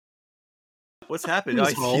What's happened? Oh,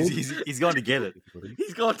 he's gone to get it.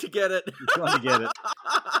 He's gone to get it. He's gone to get it.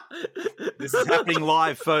 This is happening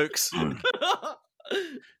live, folks.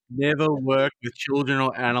 Never work with children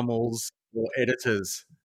or animals or editors.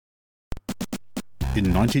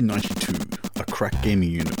 In 1992, a crack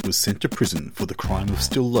gaming unit was sent to prison for the crime of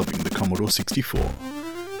still loving the Commodore 64.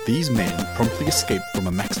 These men promptly escaped from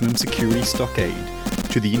a maximum security stockade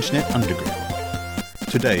to the internet underground.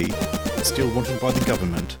 Today, still wanted by the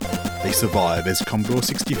government, they survive as Commodore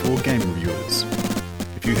 64 game reviewers.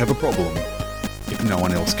 If you have a problem, if no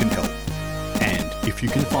one else can help, and if you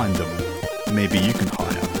can find them, maybe you can hire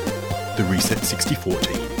the Reset64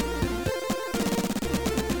 team.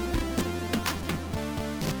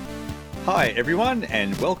 Hi, everyone,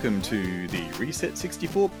 and welcome to the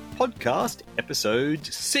Reset64 podcast, episode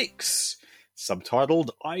 6, subtitled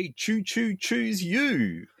I Choo Choose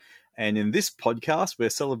You. And in this podcast, we're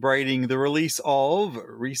celebrating the release of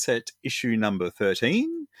Reset issue number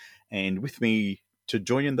 13. And with me to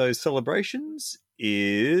join in those celebrations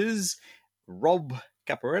is Rob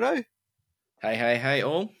Caporetto. Hey,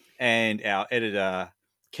 all. And our editor,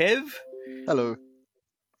 Kev. Hello.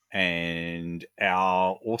 And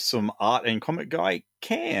our awesome art and comic guy,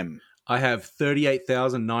 Cam. I have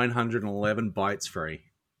 38,911 bytes free.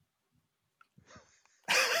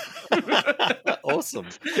 Awesome.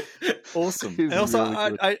 And also,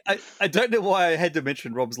 really I don't know why I had to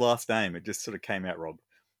mention Rob's last name. It just sort of came out, Rob.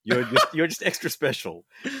 You're just extra special.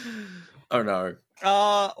 Oh no.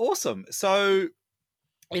 Awesome. So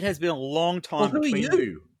it has been a long time. Well, who are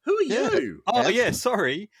you? Who are you? Oh yeah,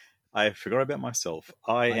 sorry. I forgot about myself.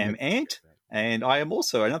 I am Ant, and I am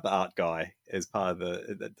also another art guy as part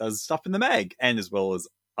of that does stuff in the mag, and as well as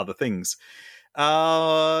other things.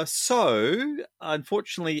 So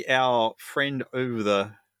unfortunately, our friend over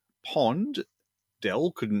the pond,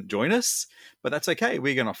 Dell, couldn't join us, but that's okay.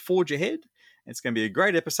 We're going to forge ahead. It's going to be a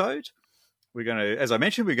great episode. We're going to, as I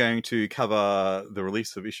mentioned, we're going to cover the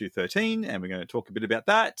release of issue 13, and we're going to talk a bit about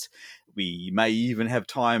that. We may even have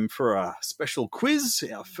time for a special quiz,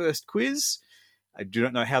 our first quiz. I do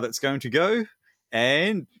not know how that's going to go.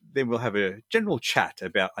 And then we'll have a general chat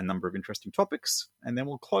about a number of interesting topics, and then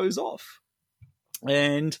we'll close off.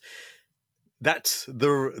 And that's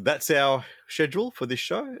our schedule for this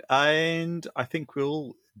show. And I think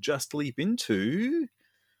we'll just leap into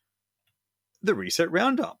the Reset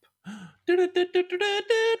Roundup.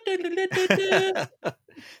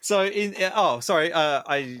 So I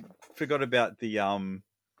forgot about the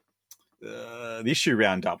issue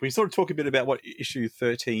roundup. We sort of talk a bit about what issue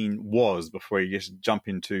 13 was before you just jump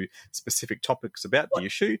into specific topics about the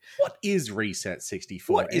issue. What is Reset64?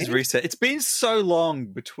 What is Reset? It's been so long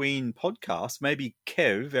between podcasts. Maybe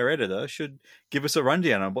Kev, our editor, should give us a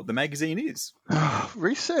rundown on what the magazine is.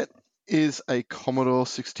 Reset is a Commodore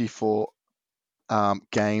 64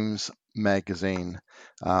 games magazine,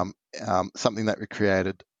 something that we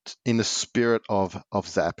created in the spirit of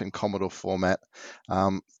Zap in Commodore format.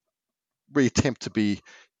 We attempt to be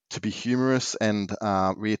humorous, and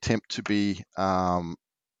we attempt to be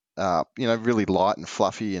really light and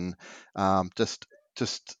fluffy, and just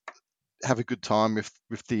have a good time with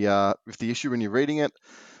the issue when you're reading it.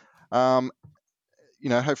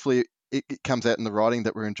 Hopefully it comes out in the writing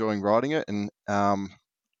that we're enjoying writing it, and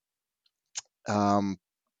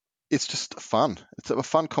it's just fun. It's a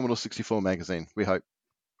fun Commodore 64 magazine, we hope.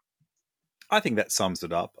 I think that sums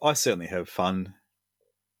it up. I certainly have fun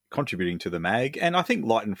contributing to the mag, and I think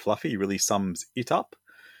Light and Fluffy really sums it up.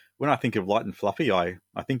 When I think of Light and Fluffy, I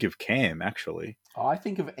think of Cam, actually. I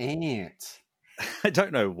think of Ant. I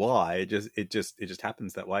don't know why. It just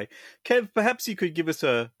happens that way. Kev, perhaps you could give us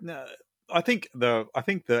our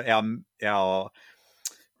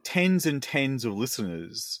tens and tens of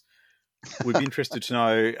listeners would be interested to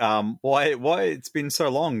know why it's been so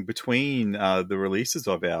long between the releases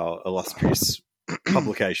of our illustrious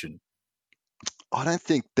publication. I don't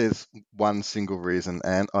think there's one single reason,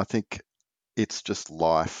 and I think it's just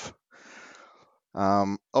life.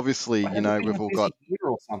 Obviously, we've all got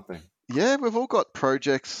or something. Yeah, we've all got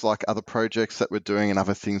projects, like other projects that we're doing and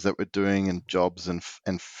other things that we're doing, and jobs and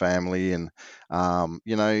family, and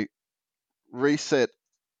Reset.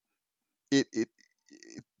 The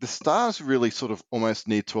stars really sort of almost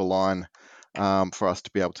need to align for us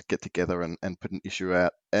to be able to get together and put an issue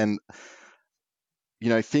out. And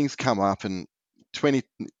things come up, and do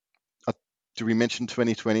we mention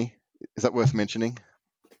 2020? Is that worth mentioning?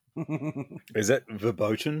 Is that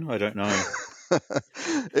verboten? I don't know.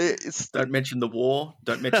 Don't mention the war.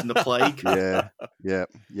 Don't mention the plague. Yeah.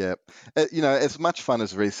 As much fun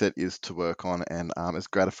as Reset is to work on, and as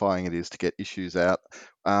gratifying it is to get issues out,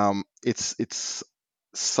 it's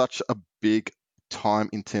such a big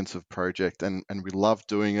time-intensive project, and we love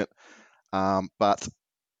doing it. But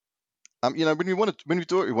when we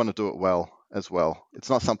do it, we want to do it well as well. It's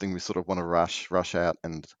not something we sort of want to rush out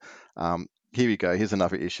and here we go, here's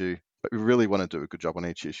another issue. But we really want to do a good job on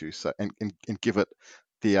each issue, so and give it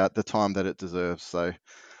the time that it deserves. So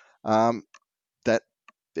that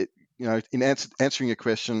it, in answering your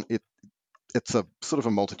question, it's a sort of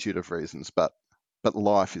a multitude of reasons, but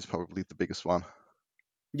life is probably the biggest one.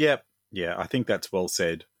 Yep. Yeah, I think that's well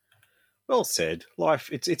said. Well said. Life,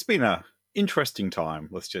 it's been a interesting time,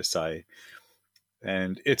 let's just say.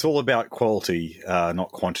 And it's all about quality,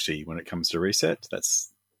 not quantity when it comes to Reset.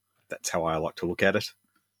 That's how I like to look at it.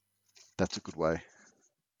 That's a good way.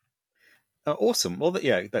 Awesome. Well,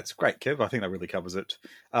 yeah, that's great, Kev. I think that really covers it.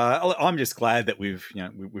 I'm just glad that we've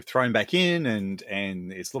thrown back in, and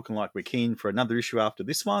it's looking like we're keen for another issue after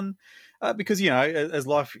this one, because as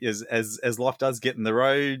life does get in the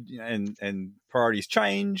road, and priorities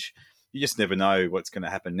change, you just never know what's going to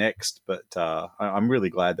happen next. But I'm really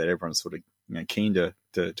glad that everyone's sort of keen to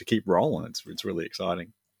keep rolling. It's really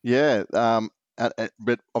exciting. Yeah.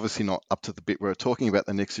 But obviously not up to the bit we're talking about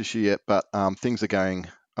the next issue yet. But things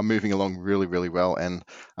are moving along really, really well, and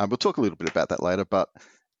we'll talk a little bit about that later. But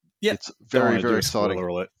it's very, very exciting.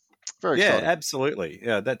 Very exciting. Absolutely.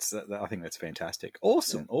 Yeah, I think that's fantastic.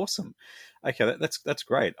 Awesome, awesome. Okay, that's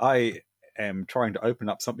great. I am trying to open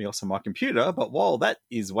up something else on my computer, but while that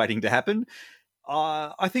is waiting to happen,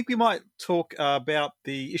 I think we might talk about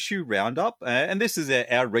the issue roundup, and this is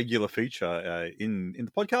our regular feature in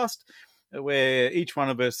the podcast, where each one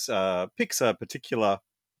of us picks a particular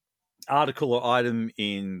article or item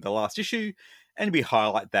in the last issue, and we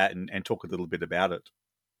highlight that and talk a little bit about it.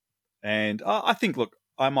 And I think, look,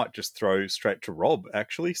 I might just throw straight to Rob,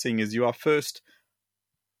 actually, seeing as you are first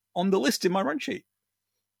on the list in my run sheet.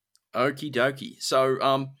 Okie dokie.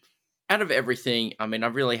 So, out of everything, I mean, I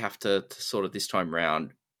really have to sort of this time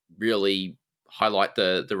round really highlight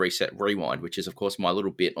the Reset Rewind, which is, of course, my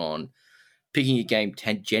little bit on picking a game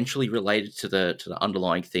tangentially related to the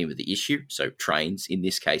underlying theme of the issue, so trains in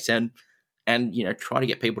this case, and try to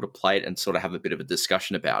get people to play it and sort of have a bit of a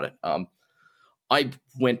discussion about it. I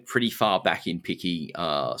went pretty far back in picking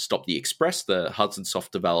Stop the Express, the Hudson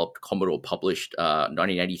Soft developed, Commodore published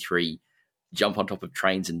 1983 jump on top of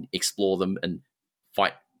trains and explore them and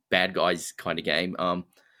fight bad guys kind of game,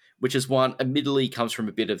 which is one, admittedly, comes from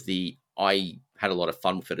a bit of I had a lot of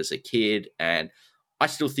fun with it as a kid, and I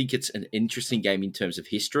still think it's an interesting game in terms of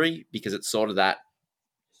history, because it's sort of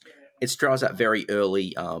it straddles that very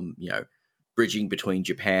early, bridging between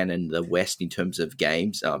Japan and the West in terms of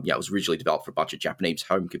games. It was originally developed for a bunch of Japanese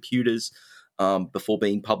home computers before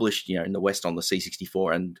being published, in the West on the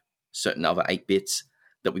C64 and certain other 8-bits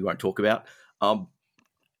that we won't talk about. And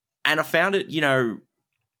I found it,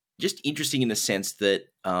 just interesting in the sense that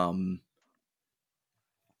for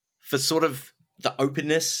sort of the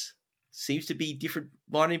openness seems to be different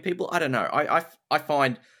minded people. I don't know. I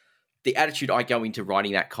find the attitude I go into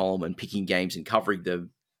writing that column and picking games and covering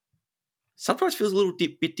them sometimes feels a little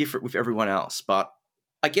bit different with everyone else. But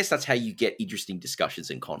I guess that's how you get interesting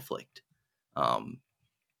discussions and conflict. And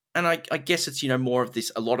I guess it's, more of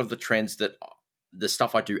this, a lot of the trends that the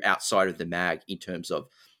stuff I do outside of the mag in terms of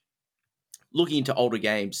looking into older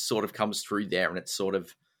games sort of comes through there. And it's sort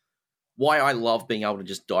of why I love being able to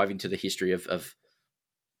just dive into the history of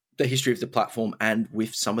the history of the platform and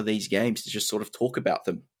with some of these games to just sort of talk about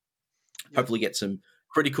them. Yep. Hopefully get some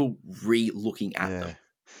critical re-looking at them.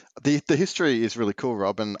 The history is really cool,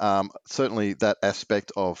 Rob, and certainly that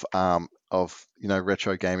aspect of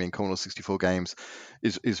retro gaming, Commodore 64 games,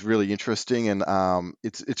 is really interesting, and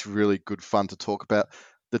it's really good fun to talk about.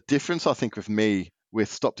 The difference, I think, with me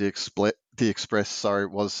with Stop the Express,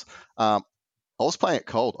 was I was playing it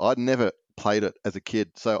cold. I'd never played it as a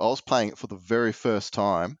kid, so I was playing it for the very first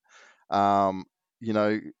time, for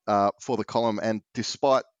the column, and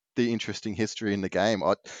despite the interesting history in the game,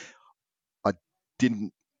 I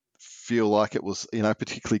didn't feel like it was,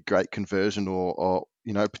 particularly great conversion or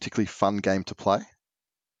particularly fun game to play.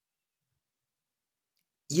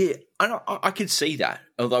 Yeah, I could see that.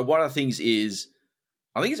 Although one of the things is,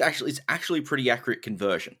 I think it's actually pretty accurate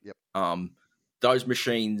conversion. Yep. Those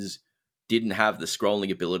machines didn't have the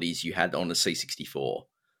scrolling abilities you had on the C64.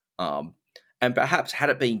 And perhaps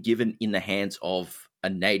had it been given in the hands of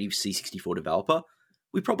a native C64 developer,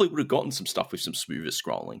 we probably would have gotten some stuff with some smoother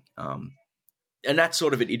scrolling. And that's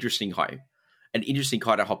sort of an interesting kind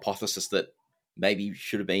of hypothesis that maybe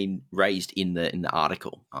should have been raised in the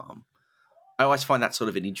article. I always find that sort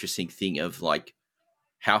of an interesting thing of like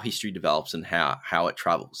how history develops and how it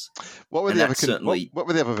travels. What were the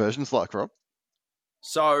other versions like, Rob?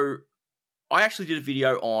 So I actually did a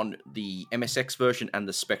video on the MSX version and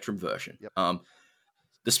the Spectrum version. Yep.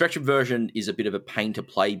 The Spectrum version is a bit of a pain to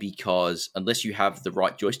play because unless you have the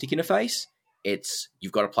right joystick interface,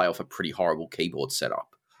 you've got to play off a pretty horrible keyboard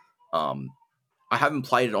setup. I haven't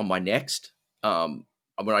played it on my Next. When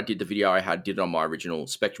I did the video, I did it on my original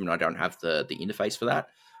Spectrum, and I don't have the interface for that.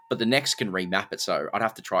 But the Next can remap it, so I'd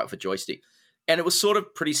have to try it for joystick. And it was sort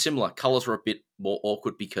of pretty similar. Colors were a bit more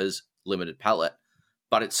awkward because limited palette,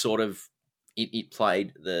 but it sort of it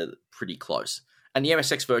played the pretty close. And the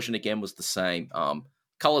MSX version again was the same.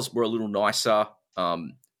 Colors were a little nicer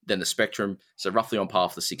than the Spectrum, so roughly on par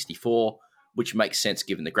with the 64, which makes sense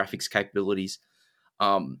given the graphics capabilities.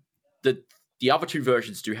 The other two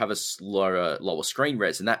versions do have a lower screen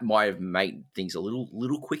res, and that might have made things a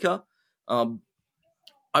little quicker.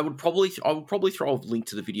 I would probably throw a link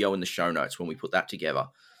to the video in the show notes when we put that together.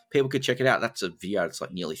 People could check it out. That's a video that's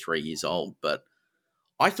like nearly 3 years old, but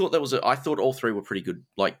I thought all three were pretty good.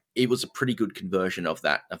 Like it was a pretty good conversion of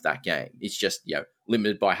that game. It's just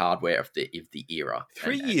limited by hardware of the era.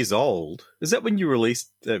 3 years old. Is that when you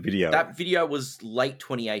released that video? That video was late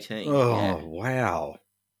 2018. Oh wow!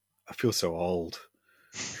 I feel so old.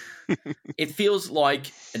 It feels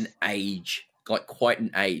like quite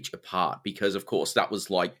an age apart because, of course, that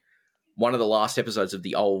was like one of the last episodes of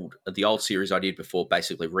the old series I did before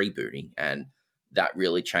basically rebooting, and that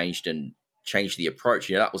really changed the approach.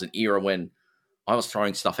 That was an era when I was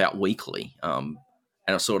throwing stuff out weekly, and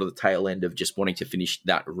I was sort of the tail end of just wanting to finish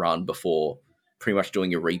that run before pretty much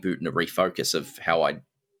doing a reboot and a refocus of how I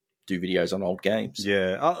do videos on old games.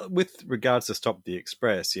 Yeah, with regards to Stop the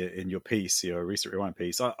Express, in your piece, your Reset Rewind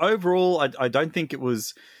piece, overall, I don't think it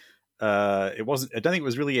was. It wasn't. I don't think it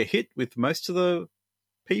was really a hit with most of the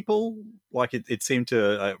people. Like it seemed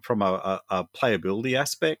to, from a playability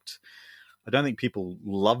aspect, I don't think people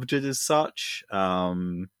loved it as such.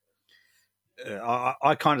 I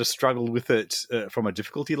kind of struggled with it from a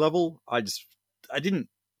difficulty level. I didn't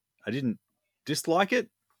dislike it.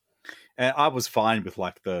 And I was fine with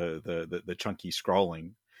like the chunky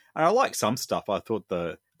scrolling, and I like some stuff. I thought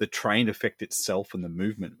the train effect itself and the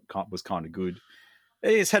movement was kind of good.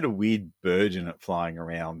 It just had a weird bird in it flying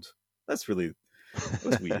around. It was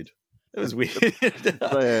weird. It was weird.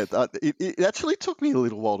 It actually took me a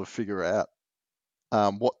little while to figure out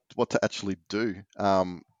what to actually do.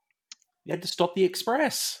 You had to stop the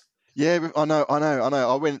Express. Yeah, I know.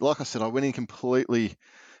 I went in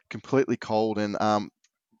completely cold and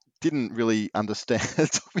didn't really understand.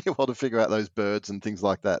 It took me a while to figure out those birds and things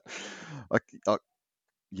like that.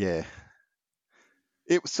 Yeah.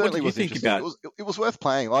 It certainly was interesting. It was worth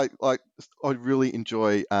playing. Like I really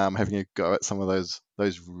enjoy having a go at some of those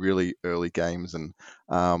really early games and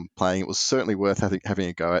playing. It was certainly worth having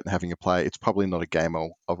a go at and having a play. It's probably not a game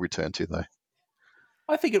I'll return to though.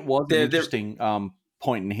 I think it was an interesting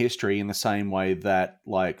point in history in the same way that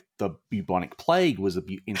like the bubonic plague was an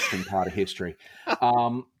interesting part of history.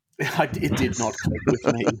 It did not click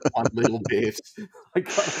with me one little bit. I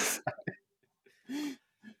gotta say.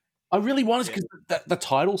 I really wanted because the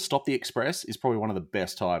title "Stop the Express" is probably one of the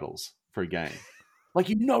best titles for a game. Like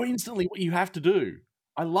instantly what you have to do.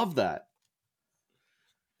 I love that.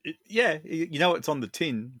 It's on the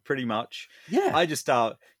tin pretty much. Yeah, I just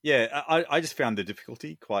I just found the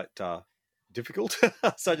difficulty quite difficult,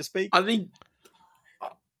 so to speak. I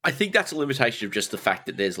think that's a limitation of just the fact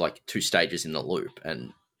that there's like 2 stages in the loop,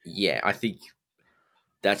 and I think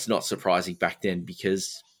that's not surprising back then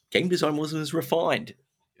because game design wasn't as refined.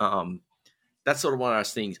 That's sort of one of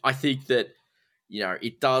those things. I think that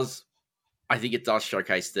it does. I think it does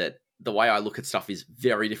showcase that the way I look at stuff is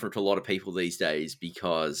very different to a lot of people these days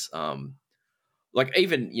because, I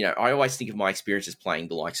always think of my experiences playing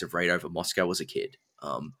the likes of Raid Over Moscow as a kid.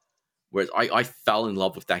 Whereas I fell in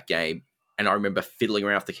love with that game, and I remember fiddling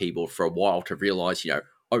around with the keyboard for a while to realize,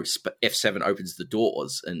 F7 opens the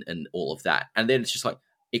doors and all of that, and then it's just like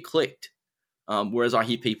it clicked. Whereas I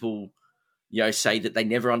hear people, say that they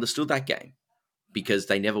never understood that game because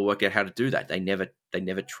they never worked out how to do that. They never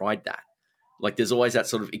tried that. Like there's always that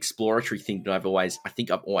sort of exploratory thing that I've always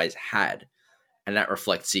had, and that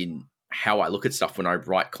reflects in how I look at stuff when I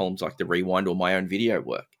write columns like the Rewind or my own video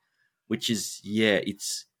work, which is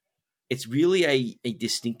it's really a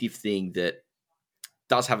distinctive thing that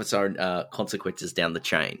does have its own consequences down the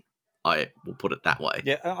chain. I will put it that way.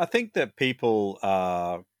 Yeah, I think that people,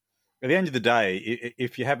 at the end of the day,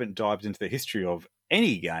 if you haven't dived into the history of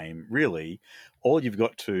any game, really, all you've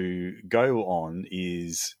got to go on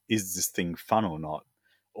is this thing fun or not?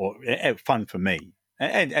 Or fun for me.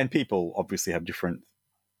 And people obviously have different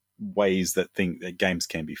ways that think that games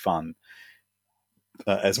can be fun.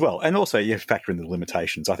 as well. And also you have to factor in the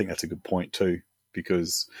limitations. I think that's a good point too,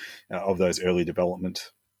 because of those early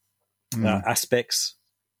development aspects.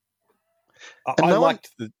 I liked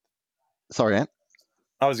the. Sorry, Ant.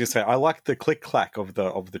 I was going to say I liked the click clack of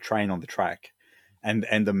the train on the track, and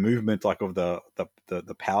the movement like of the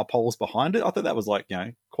power poles behind it. I thought that was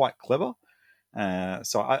quite clever.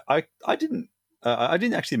 So I didn't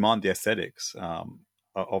actually mind the aesthetics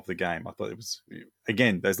of the game. I thought it was,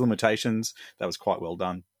 again, those limitations, that was quite well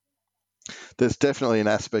done. There's definitely an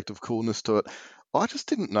aspect of coolness to it. I just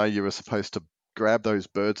didn't know you were supposed to grab those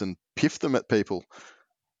birds and piff them at people.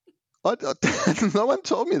 No one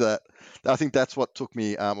told me that. I think that's what took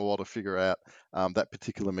me a while to figure out that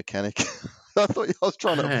particular mechanic. I thought I was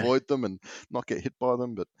trying to avoid them and not get hit by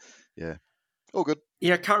them, but yeah, all good.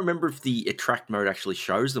 Yeah, I can't remember if the attract mode actually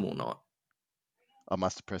shows them or not. I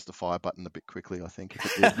must have pressed the fire button a bit quickly, I think. If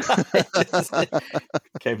it did.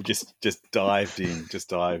 Kev just dived in.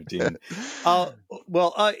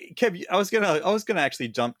 Well, Kev, I was gonna actually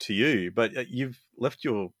jump to you, but you've left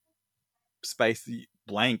your space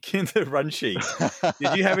blank in the run sheet.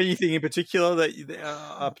 Did you have anything in particular that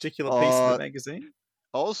a particular piece of the magazine?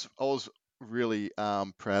 I was really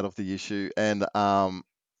proud of the issue, and I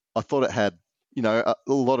thought it had a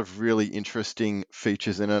lot of really interesting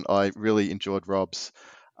features in it. I really enjoyed Rob's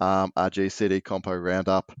RGCD Compo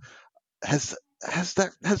Roundup. Has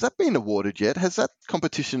that been awarded yet? Has that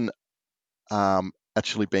competition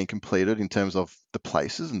actually been completed in terms of the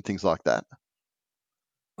places and things like that?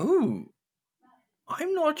 Ooh,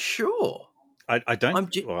 I'm not sure. I don't.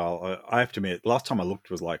 I have to admit, last time I looked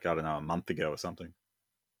was a month ago or something.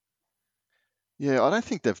 Yeah, I don't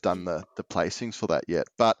think they've done the placings for that yet,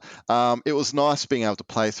 but it was nice being able to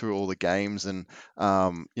play through all the games and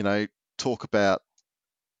talk about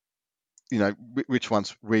which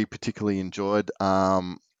ones we particularly enjoyed.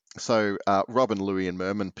 So Rob and Louis and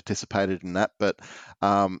Merman participated in that, but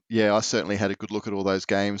I certainly had a good look at all those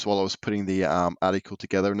games while I was putting the article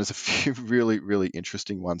together, and there's a few really, really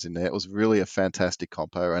interesting ones in there. It was really a fantastic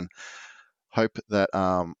compo, and hope that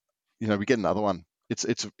we get another one.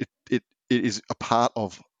 It is a part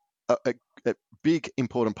of a big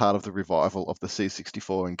important part of the revival of the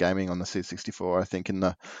C64 and gaming on the C64. I think in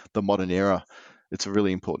the modern era, it's a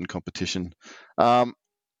really important competition.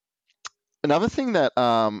 Another thing that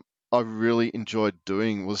I really enjoyed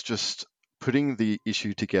doing was just putting the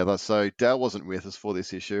issue together. So Dal wasn't with us for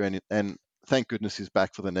this issue, and thank goodness he's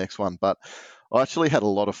back for the next one. But I actually had a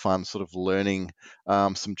lot of fun sort of learning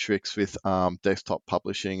some tricks with desktop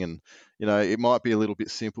publishing, and it might be a little bit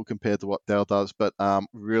simple compared to what Dal does, but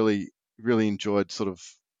really, really enjoyed sort of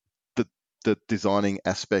the designing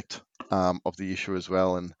aspect of the issue as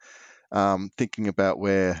well, and thinking about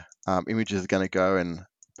where images are going to go and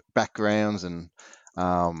backgrounds, and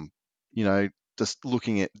just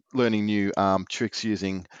looking at learning new tricks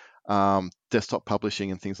using desktop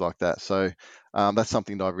publishing and things like that. So that's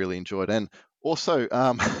something that I really enjoyed, and also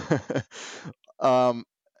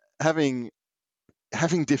having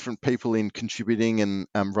different people in contributing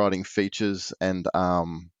and writing features and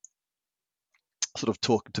sort of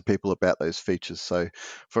talking to people about those features. So,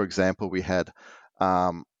 for example, we had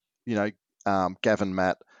Gavin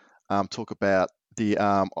Matt talk about the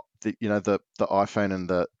iPhone and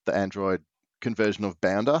the Android conversion of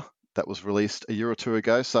Bounder that was released a year or two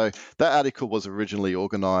ago. So that article was originally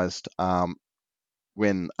organized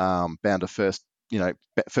when Bounder first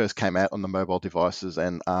came out on the mobile devices,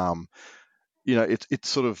 and it's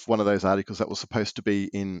sort of one of those articles that was supposed to be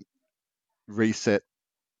in Reset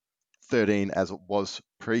 13 as it was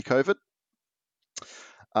pre-COVID.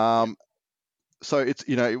 So it's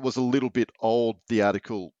it was a little bit old, the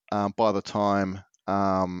article, by the time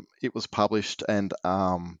it was published, and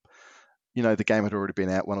the game had already been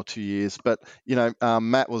out 1 or 2 years. But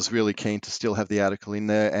Matt was really keen to still have the article in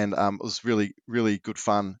there, and it was really, really good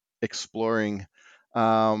fun exploring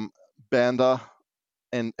Bounder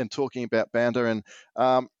and talking about Bounder, and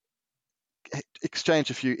exchange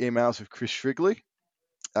a few emails with Chris Shrigley,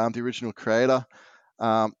 the original creator,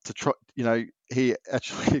 to try. He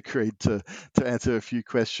actually agreed to answer a few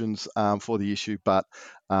questions for the issue, but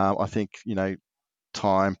I think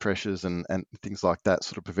time pressures and things like that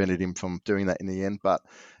sort of prevented him from doing that in the end. But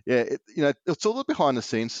yeah, it's all the behind the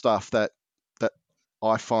scenes stuff that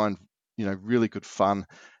I find really good fun.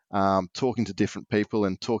 Talking to different people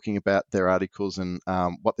and talking about their articles and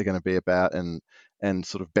what they're going to be about, and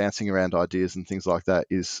sort of bouncing around ideas and things like that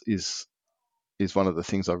is one of the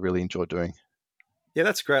things I really enjoy doing. Yeah,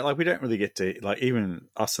 that's great. We don't really get to, even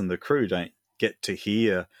us and the crew don't get to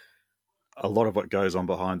hear a lot of what goes on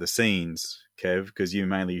behind the scenes, Kev, because you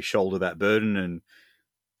mainly shoulder that burden and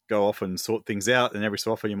go off and sort things out, and every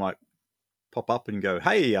so often you might pop up and go,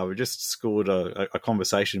 "Hey, I just scored a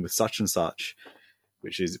conversation with such and such,"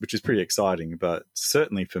 which is pretty exciting. But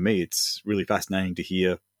certainly for me, it's really fascinating to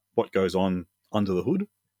hear what goes on under the hood.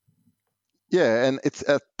 Yeah, and it's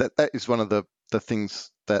that is one of the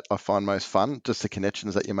things that I find most fun, just the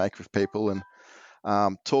connections that you make with people, and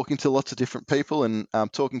talking to lots of different people, and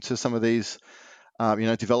talking to some of these,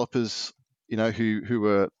 developers, who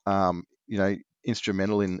were,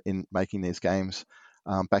 instrumental in making these games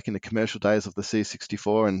back in the commercial days of the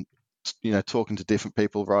C64, and talking to different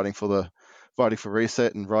people, writing for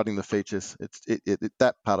Reset and writing the features.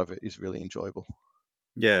 That part of it is really enjoyable.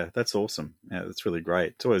 Yeah, that's awesome. Yeah, that's really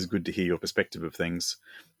great. It's always good to hear your perspective of things.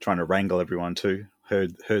 Trying to wrangle everyone too.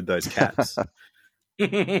 Heard those cats.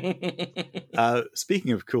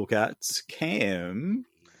 Speaking of cool cats, Cam,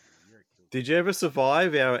 did you ever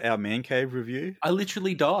survive our man cave review? I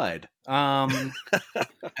literally died. And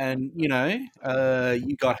you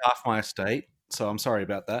got half my estate, so I'm sorry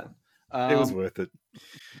about that. It was worth it.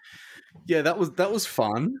 Yeah, that was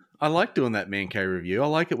fun. I like doing that man cave review. I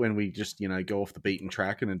like it when we just go off the beaten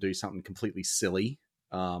track and do something completely silly.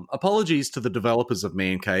 Apologies to the developers of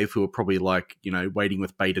Man Cave who are probably waiting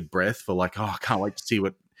with bated breath for I can't wait to see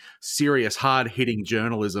what serious hard-hitting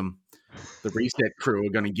journalism the Reset crew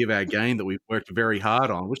are going to give our game that we've worked very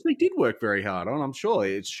hard on, which they did work very hard on. I'm sure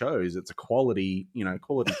it shows. It's a quality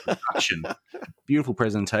production, beautiful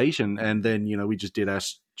presentation, and then we just did our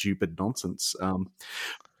stupid nonsense.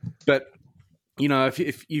 But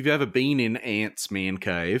if you've ever been in Ant's Man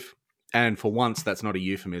Cave, and for once that's not a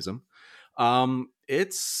euphemism,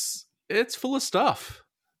 it's full of stuff.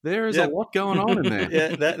 There is a lot going on in there.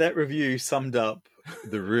 Yeah, that review summed up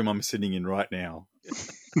the room I'm sitting in right now.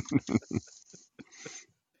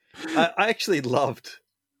 I actually loved,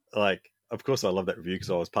 of course I love that review because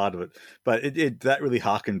I was part of it, but that really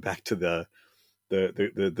harkened back to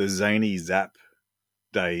the zany Zap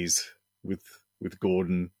days with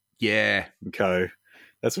Gordon, and co.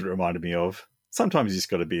 That's what it reminded me of. Sometimes you just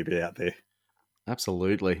got to be a bit out there.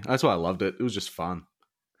 Absolutely, that's why I loved it. It was just fun.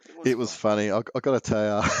 It was funny. I got to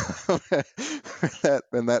tell you,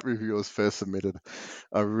 when that review was first submitted,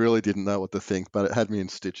 I really didn't know what to think, but it had me in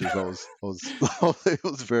stitches. It was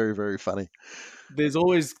very, very funny. There's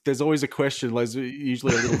always a question. There's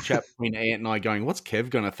usually a little chat between Ant and I going, "What's Kev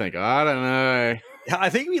going to think?" I don't know. I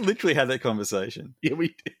think we literally had that conversation. Yeah,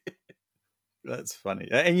 we did. That's funny.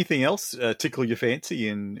 Anything else tickle your fancy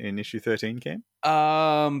in issue 13, Cam?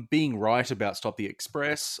 Being right about Stop the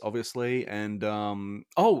Express, obviously, and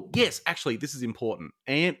yes, actually, this is important.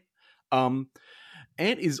 Ant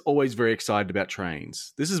is always very excited about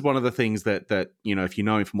trains. This is one of the things that if you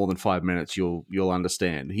know him for more than 5 minutes, you'll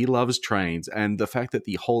understand. He loves trains, and the fact that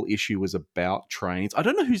the whole issue was about trains. I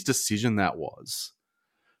don't know whose decision that was,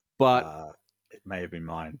 but it may have been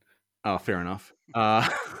mine. Oh, fair enough. I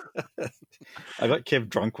got Kev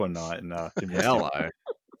drunk one night and hello.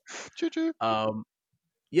 Choo-choo.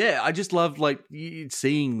 Yeah, I just love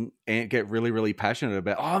seeing Ant get really, really passionate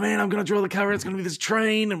about. Oh man, I'm going to draw the cover. It's going to be this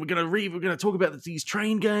train, and we're going to talk about these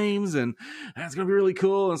train games, and it's going to be really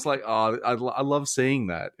cool. And it's I love seeing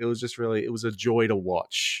that. It was it was a joy to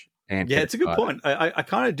watch. Yeah, it's a good point. I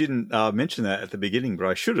kind of didn't mention that at the beginning, but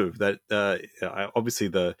I should have. That obviously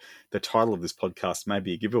the title of this podcast may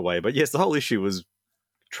be a giveaway, but yes, the whole issue was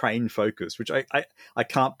train focused, which I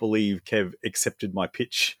can't believe Kev accepted my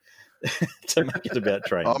pitch to make it about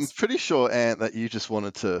trains. I'm pretty sure, Ant, that you just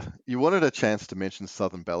wanted a chance to mention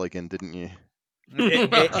Southern Belle again, didn't you?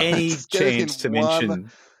 Any chance to mention.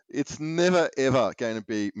 It's never ever going to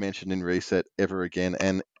be mentioned in Reset ever again,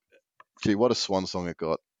 and gee, what a swan song it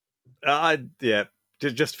got. Yeah,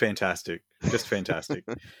 just fantastic. Just fantastic.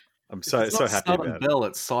 I'm so happy Southern about Belle,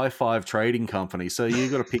 it's Sci-Fi Trading Company, so you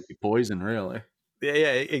got to pick your poison, really. Yeah,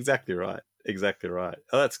 exactly right. Exactly right.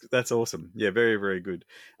 Oh, that's awesome. Yeah, very, very good.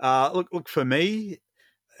 Look for me,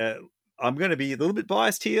 I'm going to be a little bit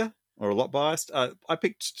biased here, or a lot biased. I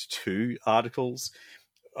picked two articles.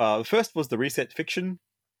 The first was the Reset Fiction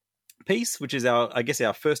piece, which is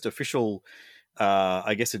our first official,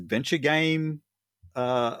 adventure game.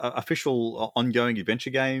 Official ongoing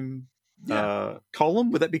adventure game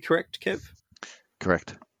column. Would that be correct, Kev?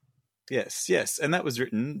 Correct. Yes. And that was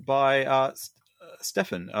written by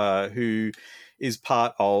Stefan, who is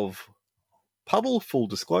part of Puddle, full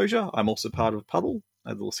disclosure. I'm also part of Puddle,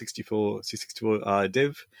 a little 64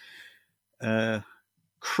 dev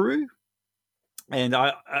crew. And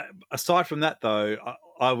I aside from that, though,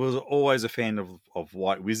 I was always a fan of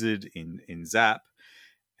White Wizard in Zap,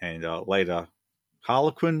 and later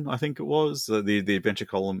Harlequin, I think it was, the adventure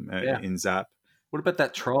column in Zap. What about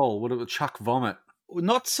that troll? What about Chuck Vomit?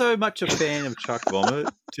 Not so much a fan of Chuck Vomit,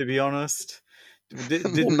 to be honest.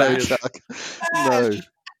 Didn't no, mash. Chuck. No.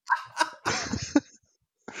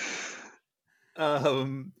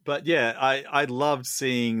 But yeah, I loved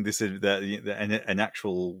seeing this an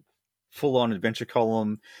actual full-on adventure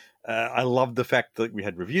column. I love the fact that we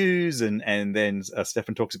had reviews, and then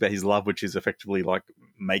Stefan talks about his love, which is effectively like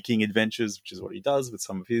making adventures, which is what he does with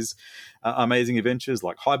some of his amazing adventures,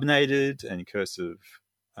 like Hibernated and Curse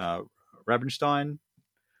of Rabenstein.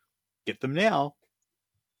 Get them now.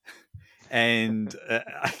 And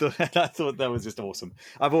I thought that was just awesome.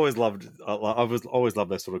 I've always loved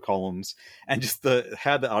those sort of columns, and just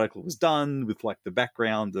how the article was done with like the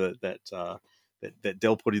background that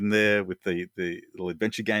Dell put in there with the little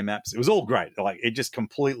adventure game apps. It was all great. Like it just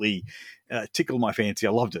completely tickled my fancy.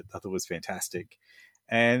 I loved it. I thought it was fantastic.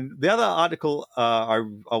 And the other article I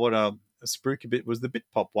want to spruik a bit was the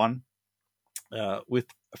BitPop one with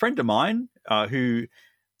a friend of mine who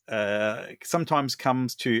sometimes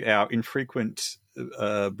comes to our infrequent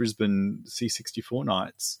Brisbane C64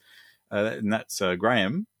 nights, and that's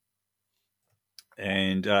Graham.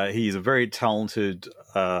 And he is a very talented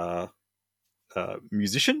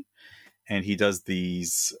musician, and he does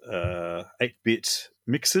these 8-bit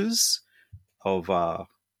mixes of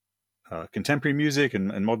contemporary music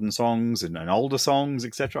and modern songs and older songs,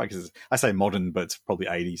 etc. I say modern, but it's probably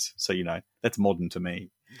 80s, so that's modern to me.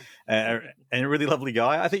 And a really lovely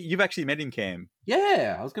guy. I think you've actually met him, Cam.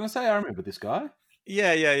 Yeah, I was going to say I remember this guy.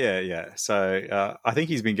 Yeah. So I think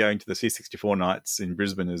he's been going to the C64 nights in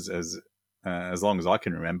Brisbane as long as I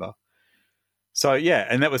can remember. So yeah,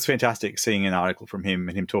 and that was fantastic seeing an article from him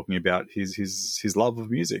and him talking about his love of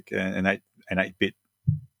music and 8-bit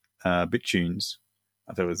bit tunes.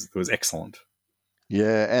 I thought it was excellent.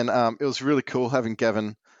 Yeah, and it was really cool having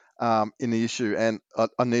Gavin in the issue, and I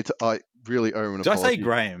really owe an apology. Did I say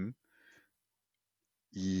Graham?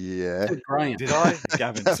 Yeah. Graham. Did I?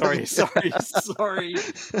 Gavin. Sorry.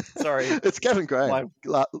 It's Gavin Graham.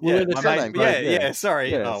 Mate, yeah.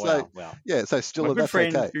 Sorry. Yeah, wow. Yeah, so still my good that's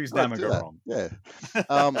friend okay. whose name I got wrong. Yeah.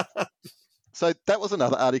 So that was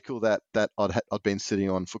another article that I'd been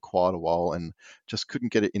sitting on for quite a while and just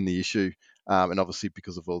couldn't get it in the issue. And obviously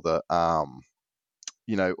because of all the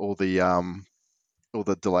all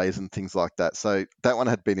the delays and things like that. So that one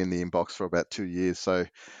had been in the inbox for about 2 years. So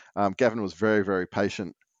Gavin was very, very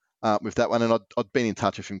patient with that one. And I'd been in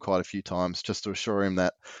touch with him quite a few times just to assure him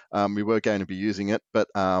that we were going to be using it. But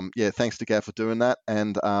thanks to Gav for doing that.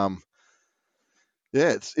 And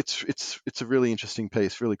it's a really interesting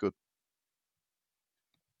piece, really good.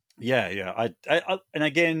 Yeah. I and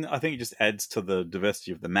again, I think it just adds to the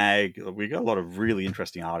diversity of the mag. We got a lot of really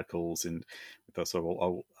interesting articles and with a sort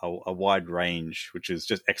of a wide range, which is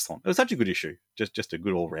just excellent. It was such a good issue, just a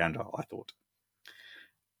good all rounder, I thought.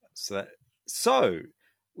 So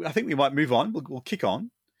I think we might move on. We'll kick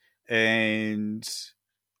on, and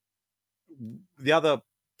the other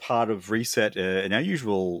part of Reset in our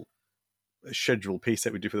usual schedule piece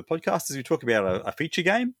that we do for the podcast is we talk about a feature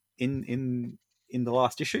game in the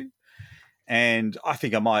last issue. And I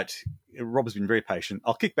think Rob has been very patient.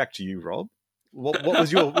 I'll kick back to you, Rob. What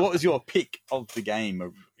was your pick of the game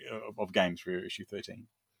of games for issue 13?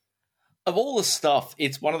 Of all the stuff,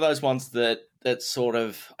 it's one of those ones that sort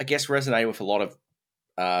of, I guess, resonated with a lot of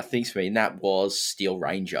things for me, and that was Steel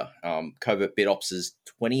Ranger, Covert Bit Ops'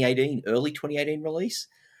 early 2018 release.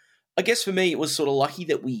 I guess for me, it was sort of lucky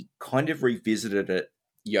that we kind of revisited it,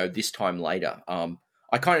 this time later.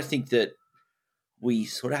 I kind of think that we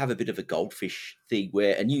sort of have a bit of a goldfish thing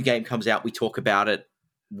where a new game comes out, we talk about it,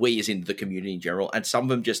 we as in the community in general, and some of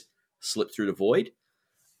them just slip through the void.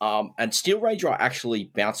 And Steel Ranger I actually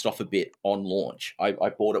bounced off a bit on launch. I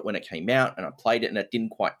bought it when it came out and I played it and it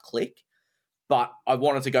didn't quite click, but I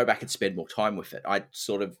wanted to go back and spend more time with it. I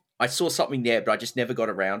saw something there, but I just never got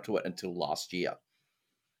around to it until last year.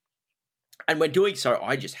 And when doing so,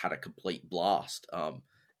 I just had a complete blast.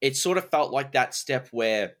 It sort of felt like that step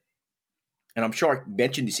where, and I'm sure I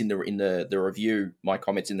mentioned this in the review, my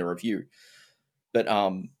comments in the review, but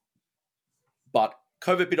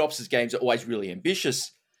Covert Bit Ops' games are always really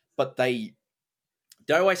ambitious, but they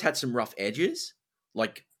always had some rough edges.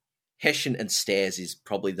 Like Hessian and Stairs is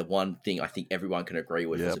probably the one thing I think everyone can agree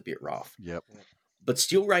with was a bit rough. Yep. But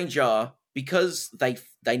Steel Ranger, because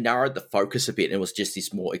they narrowed the focus a bit and it was just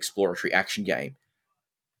this more exploratory action game,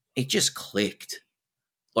 it just clicked.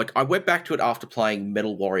 Like I went back to it after playing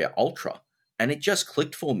Metal Warrior Ultra, and it just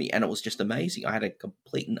clicked for me, and it was just amazing. I had a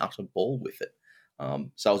complete and utter ball with it.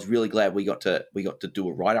 So I was really glad we got to do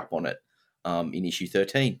a write up on it in issue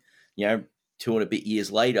 13. 2 and a bit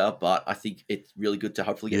years later, but I think it's really good to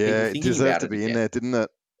hopefully get people thinking about it. Yeah, it deserved to be in there, didn't it?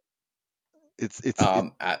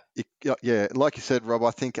 Yeah, like you said, Rob.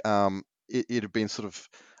 I think it had been sort of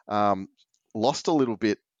lost a little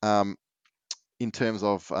bit in terms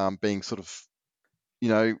of being sort of,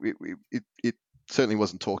 it certainly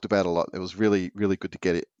wasn't talked about a lot. It was really, really good to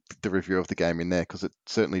get the review of the game in there because it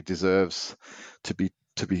certainly deserves to be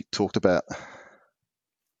talked about.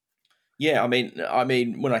 Yeah, I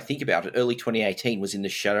mean, when I think about it, early 2018 was in the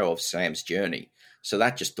shadow of Sam's journey, so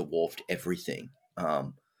that just dwarfed everything.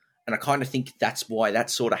 And I kind of think that's why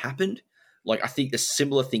that sort of happened. Like, I think the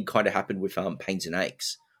similar thing kind of happened with Pains and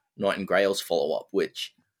Aches, Night and Grail's follow up,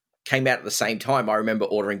 which came out at the same time. I remember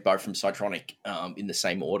ordering both from Cytronic in the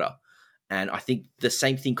same order, and I think the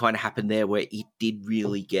same thing kind of happened there, where it did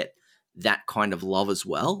really get that kind of love as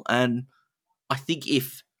well. And I think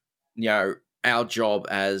if our job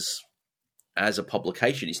as a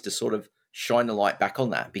publication is to sort of shine the light back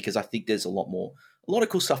on that, because I think there's a lot of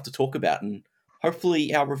cool stuff to talk about, and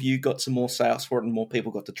hopefully our review got some more sales for it and more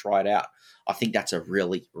people got to try it out. I think that's a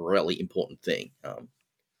really, really important thing.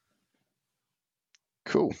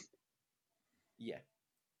 Cool. Yeah.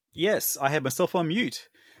 Yes, I had myself on mute.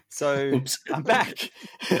 So Oops. I'm back.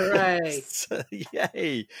 Hooray. So,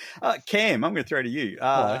 yay. Cam, I'm going to throw to you.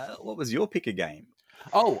 What was your pick a game?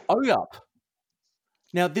 Oh, Up.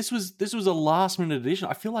 Now this was a last minute addition.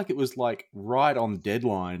 I feel like it was like right on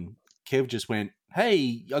deadline. Kev just went,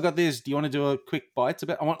 "Hey, I got this. Do you want to do a quick bites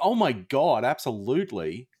about?" I went, "Oh my god,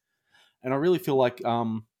 absolutely!" And I really feel like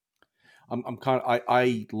I'm kind of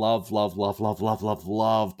I love Puyo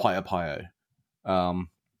Puyo,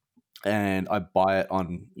 and I buy it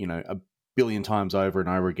on a billion times over and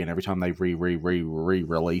over again every time they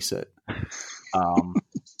re-release it. How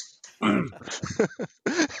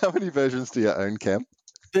many versions do you own, Cam?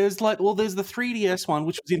 There's the 3DS one,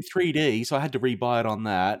 which was in 3D, so I had to rebuy it on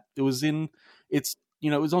that. It was on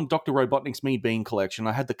Dr. Robotnik's Mean Bean collection.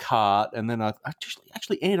 I had the cart, and then I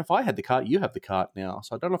actually, Ed, if I had the cart, you have the cart now.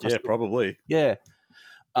 So I don't know if probably. Yeah.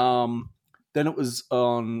 Then it was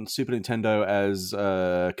on Super Nintendo as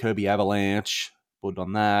Kirby Avalanche. Bought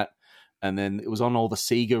on that. And then it was on all the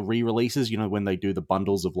Sega re-releases, when they do the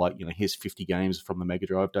bundles of here's 50 games from the Mega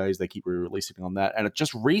Drive days, they keep re-releasing on that. And it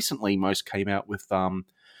just recently most came out with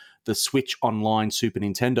the Switch Online Super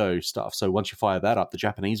Nintendo stuff. So once you fire that up, the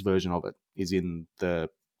Japanese version of it is in the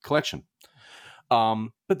collection.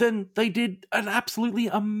 But then they did an absolutely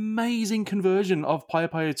amazing conversion of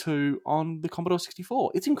Puyo Puyo 2 on the Commodore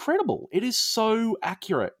 64. It's incredible. It is so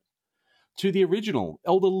accurate to the original.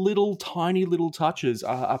 All the tiny little touches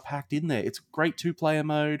are packed in there. It's great 2-player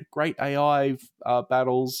mode, great AI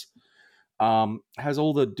battles, has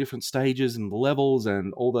all the different stages and levels,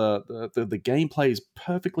 and all the gameplay is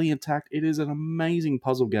perfectly intact. It is an amazing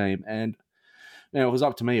puzzle game, and if it was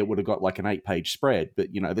up to me, it would have got like an 8-page spread. But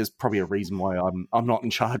there's probably a reason why I'm not in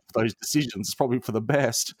charge of those decisions. It's probably for the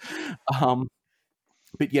best.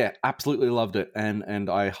 But yeah, absolutely loved it, and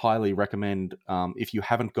I highly recommend if you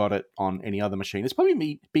haven't got it on any other machine. It's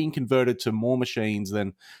probably being converted to more machines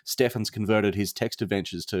than Stefan's converted his text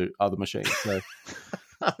adventures to other machines. So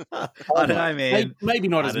I don't know, man. Maybe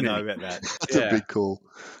not as many. I don't know about that. That's a big call.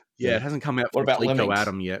 Yeah, it hasn't come out for Coleco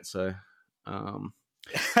Adam yet. So,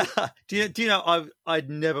 do you know I'd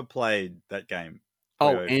never played that game.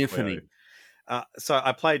 Oh, Anthony. So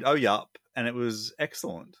I played Up, and it was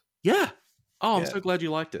excellent. Yeah. Oh, I'm so glad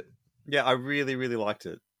you liked it. Yeah, I really, really liked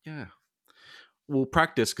it. Yeah. We'll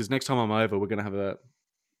practice because next time I'm over, we're going to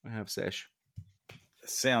have sesh.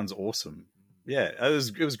 Sounds awesome. Yeah,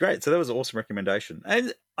 it was great. So that was an awesome recommendation.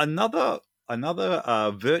 And another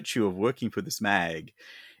virtue of working for this mag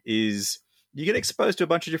is you get exposed to a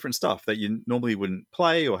bunch of different stuff that you normally wouldn't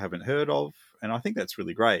play or haven't heard of. And I think that's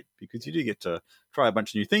really great because you do get to try a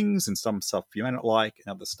bunch of new things, and some stuff you may not like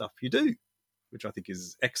and other stuff you do, which I think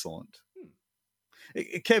is excellent.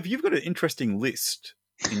 Kev, you've got an interesting list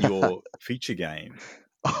in your feature game.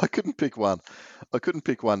 I couldn't pick one.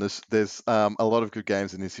 There's a lot of good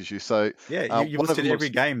games in this issue. So yeah, you listed every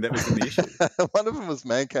game that was in the issue. One of them was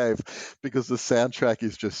Man Cave because the soundtrack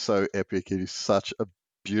is just so epic. It is such a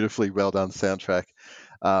beautifully well done soundtrack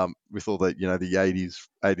with all the the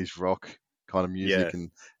 80s rock kind of music,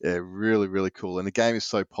 and really, really cool. And the game is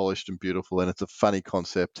so polished and beautiful, and it's a funny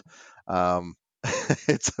concept.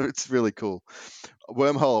 It's really cool.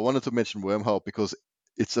 Wormhole. I wanted to mention Wormhole because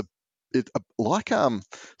it's like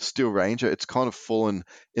Steel Ranger. It's kind of fallen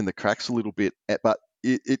in the cracks a little bit, but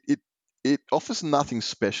it offers nothing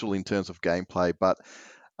special in terms of gameplay. But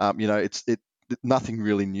it's nothing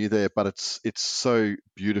really new there. But it's so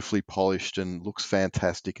beautifully polished and looks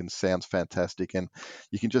fantastic and sounds fantastic, and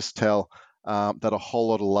you can just tell that a whole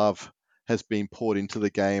lot of love has been poured into the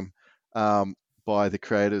game. by the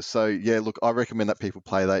creators. So yeah, look, I recommend that people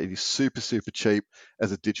play that. It is super cheap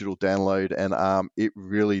as a digital download, and it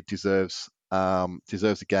really deserves a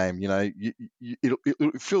game. You know, it'll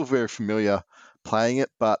feel very familiar playing it,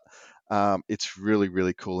 but it's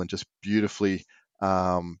really cool and just beautifully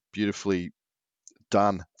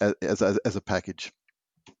done as a package.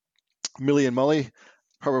 Millie and Molly,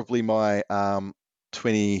 probably my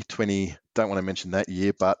 2020, don't want to mention that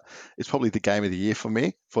year, but it's probably the game of the year for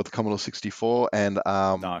me for the Commodore 64, and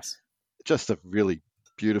Nice. just a really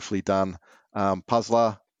beautifully done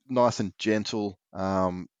puzzler, nice and gentle,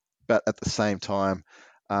 but at the same time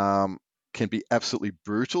can be absolutely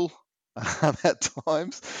brutal at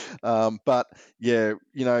times. But yeah,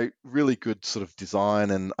 you know, really good sort of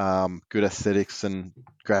design and good aesthetics and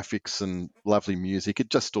graphics and lovely music. It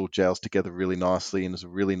just all gels together really nicely and is a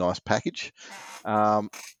really nice package.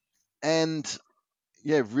 And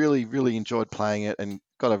yeah, really enjoyed playing it and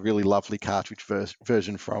got a really lovely cartridge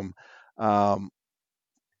version from.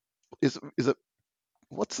 Is it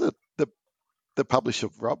what's the publisher,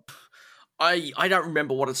 Rob? I don't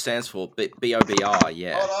remember what it stands for, but BOBR,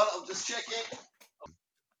 yeah. Hold on, I'm just checking.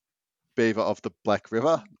 Beaver of the Black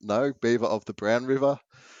River? No, Beaver of the Brown River.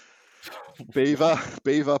 Beaver,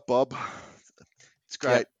 Bob. It's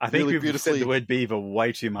great. Yep. I think really we've said the word beaver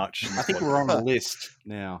way too much. I think we're on the list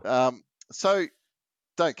now. So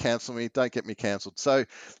don't cancel me. Don't get me cancelled. So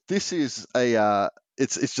this is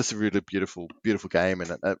it's just a really beautiful game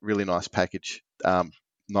and a really nice package.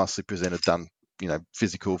 Nicely presented, done, you know,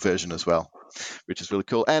 physical version as well, which is really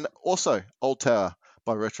cool. And also Old Tower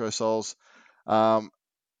by Retro Souls.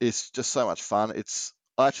 It's just so much fun.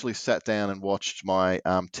 I actually sat down and watched my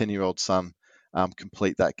 10-year-old son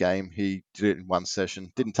complete that game. He did it in one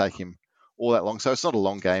session. Didn't take him all that long. So it's not a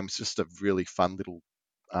long game. It's just a really fun little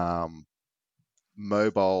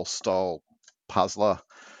mobile style puzzler.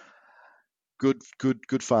 Good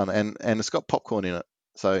fun. And it's got popcorn in it.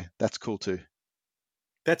 So that's cool too.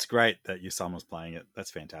 That's great that your son was playing it.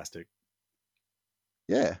 That's fantastic.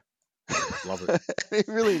 Yeah. Love it.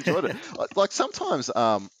 He really enjoyed it. Like sometimes,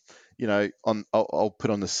 you know, I'll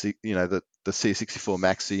put on the C64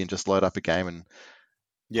 Maxi and just load up a game and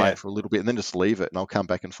play it for a little bit, and then just leave it, and I'll come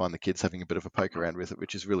back and find the kids having a bit of a poke around with it,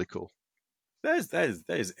 which is really cool. That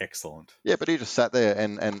is excellent. Yeah, but he just sat there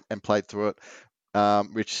and played through it,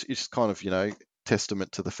 which is kind of, you know,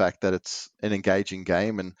 testament to the fact that it's an engaging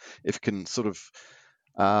game, and if it can sort of,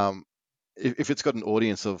 if it's got an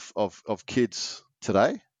audience of kids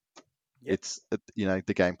today. Yep. You know,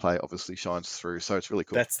 the gameplay obviously shines through, so it's really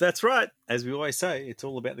cool. That's right. As we always say, it's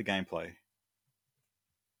all about the gameplay.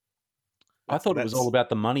 I thought it was all about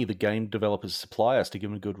the money the game developers supply us to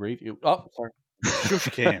give them a good review. Oh, sorry. Shush,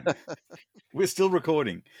 Cam. We're still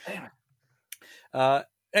recording.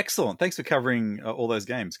 Excellent. Thanks for covering all those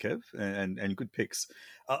games, Kev, and good picks.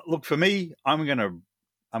 Look, for me, I'm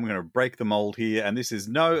gonna break the mold here, and this is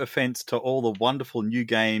no offense to all the wonderful new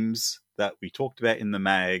games that we talked about in the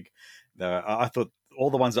mag. I thought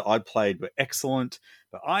all the ones that I played were excellent,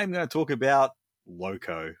 but I'm going to talk about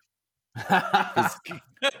Loco.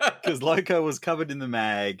 Because Loco was covered in the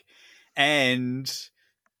mag, and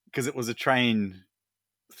because it was a train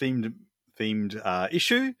themed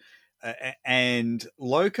issue, and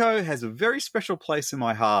Loco has a very special place in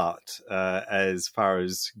my heart as far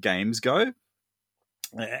as games go.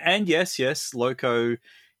 And yes, Loco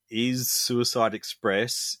is Suicide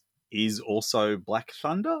Express, is also Black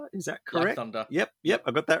Thunder. Is that correct? Black Thunder. Yep,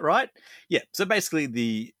 I got that right. Yeah, so basically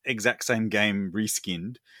the exact same game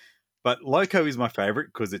reskinned. But Loco is my favorite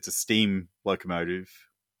because it's a steam locomotive.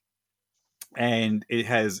 And it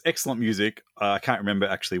has excellent music. I can't remember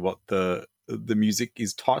actually what the music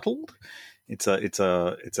is titled. It's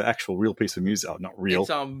an actual real piece of music. Oh, not real.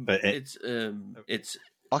 It's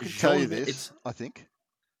I can tell you this. I think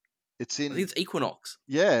it's Equinox.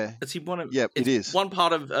 Yeah, it's one of. Yeah, it is one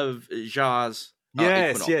part of Jar's.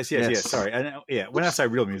 Yes. Sorry, and when I say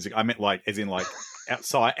real music, I meant like as in like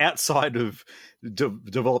outside of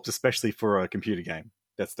developed especially for a computer game.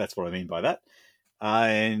 That's what I mean by that.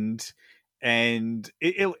 And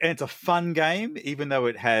it's a fun game, even though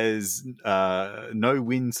it has no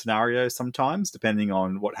win scenario sometimes, depending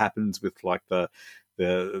on what happens with like the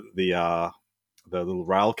little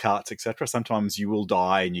rail carts, etc. Sometimes you will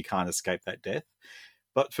die and you can't escape that death.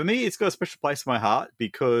 But for me, it's got a special place in my heart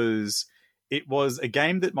because it was a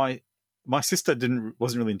game that my sister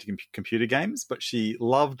wasn't really into computer games, but she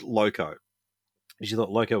loved Loco. She thought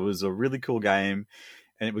Loco was a really cool game,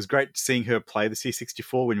 and it was great seeing her play the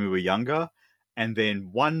C64 when we were younger. And then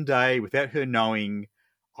one day, without her knowing,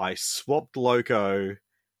 I swapped Loco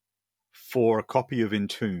for a copy of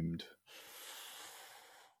Entombed.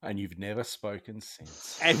 And you've never spoken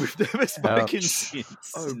since. And we've never spoken Ouch.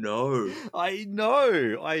 since. Oh no! I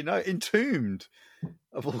know. Entombed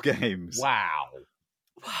of all games. Wow.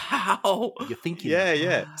 Wow. You're thinking.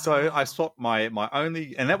 Yeah. So I swapped my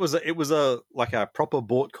only, and it was a like a proper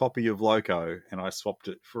bought copy of Loco, and I swapped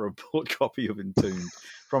it for a bought copy of Entombed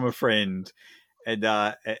from a friend, and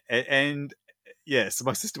yes,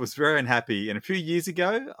 my sister was very unhappy. And a few years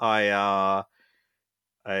ago, I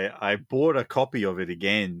bought a copy of it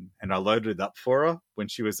again, and I loaded it up for her when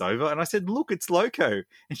she was over, and I said, "Look, it's Loco,"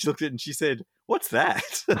 and she looked at it and she said, "What's that?"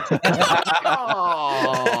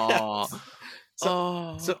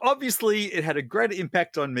 Oh. So obviously it had a greater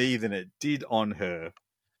impact on me than it did on her.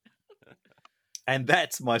 And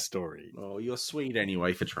that's my story. Oh, you're sweet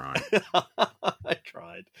anyway for trying. I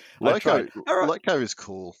tried. Loco, All right. Loco is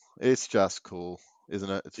cool. It's just cool, isn't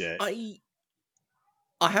it? It's, Yeah. I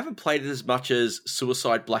haven't played it as much as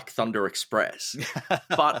Suicide Black Thunder Express,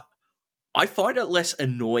 but I find it less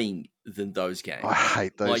annoying than those games. I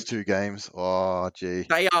hate those Like- two games. Oh, gee.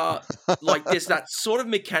 They are like there's that sort of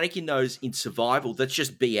mechanic in those in survival that's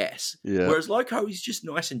just BS. Yeah. Whereas Loco is just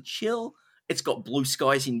nice and chill. It's got blue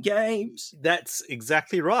skies in games. That's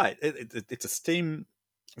exactly right. It's a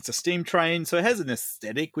Steam train, so it has an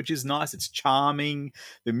aesthetic which is nice. It's charming.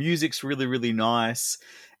 The music's really, really nice.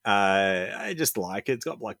 I just like it. It's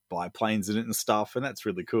got like biplanes in it and stuff, and that's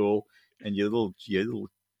really cool. And your little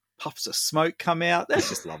puffs of smoke come out. That's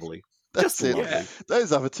just lovely. That's just it. lovely.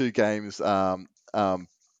 Those other two games, Black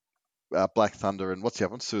Thunder and what's the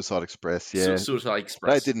other one? Suicide Express. Yeah. Suicide They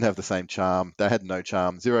Express. didn't have the same charm. They had no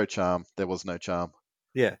charm. Zero charm. There was no charm.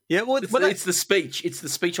 Yeah. Well, It's the speech. It's the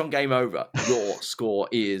speech on Game Over. Your score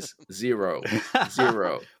is 0.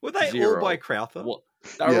 0. Were they Zero. all by Crowther? What?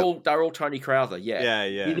 They're Yeah. all Tony Crowther. Yeah.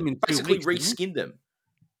 Yeah. Did him in 2 Basically weeks, didn't he? reskinned them.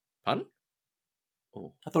 Pardon?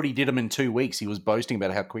 Oh. I thought he did them in 2 weeks. He was boasting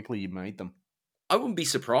about how quickly you made them. I wouldn't be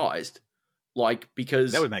surprised.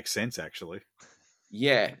 Because That would make sense, actually.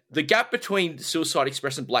 yeah, the gap between Suicide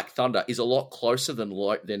Express and Black Thunder is a lot closer than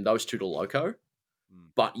those two to Loco.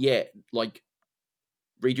 But yeah,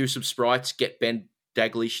 redo some sprites, get Ben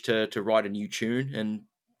Daglish to write a new tune, and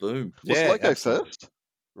boom. Was Yeah, Loco absolutely. first?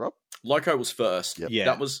 Rob? Loco was first. Yep. Yeah.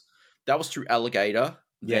 That was through Alligator.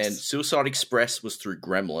 Then Yes. Suicide Express was through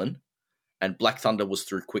Gremlin, and Black Thunder was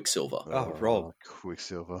through Quicksilver. Oh, Rob.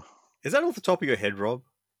 Quicksilver. Is that off the top of your head, Rob?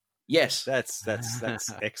 Yes, That's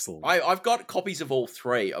excellent. I've got copies of all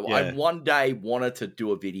three. I Yeah. one day wanted to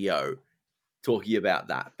do a video talking about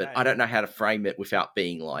that, but I don't know how to frame it without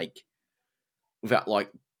bringing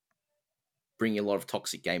a lot of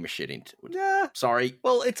toxic gamer shit into it. Yeah. Sorry.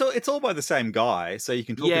 Well, it's all by the same guy, so you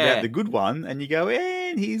can talk Yeah. about the good one, and you go,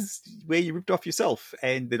 and he's where you ripped off yourself,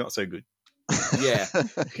 and they're not so good. Yeah,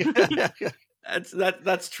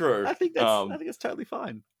 that's true. I think it's totally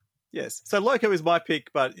fine. Yes. So Loco is my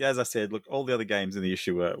pick, but as I said, look, all the other games in the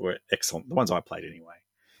issue were excellent. The ones I played anyway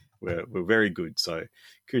were very good. So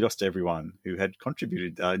kudos to everyone who had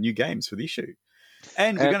contributed new games for the issue.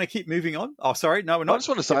 And we're going to keep moving on. Oh, sorry, no, we're not. I just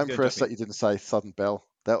want to say, I'm Kevin's impressed gonna that you didn't say Southern Belle.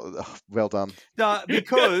 That was well done. No,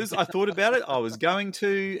 because I thought about it. I was going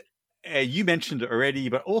to. You mentioned it already,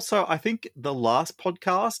 but also I think the last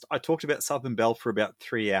podcast I talked about Southern Belle for about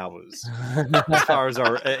 3 hours, as far as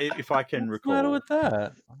if I can recall. What's the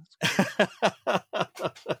matter with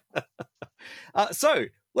that? So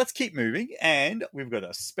let's keep moving, and we've got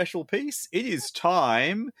a special piece. It is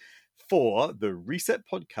time for the Reset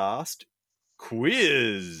Podcast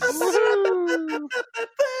quiz.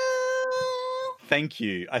 Thank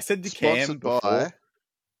you. I said to Cam Sponsored before. by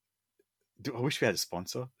I wish we had a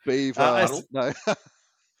sponsor. Beaver. No.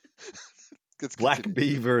 Let's Black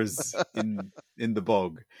continue. beavers in the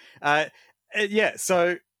bog. Yeah,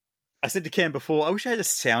 so I said to Cam before, I wish I had a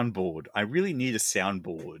soundboard. I really need a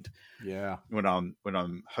soundboard Yeah. when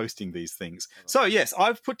I'm hosting these things. So yes,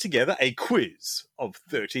 I've put together a quiz of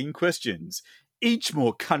 13 questions, each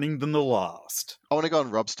more cunning than the last. I want to go on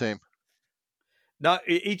Rob's team. No,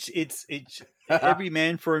 it's every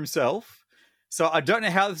man for himself. So I don't know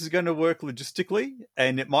how this is going to work logistically,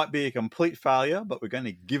 and it might be a complete failure, but we're going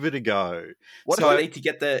to give it a go. What So So- I need to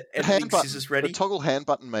get the editing Hand button. scissors The ready. toggle hand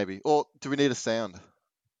button, maybe. Or do we need a sound?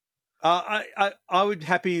 I would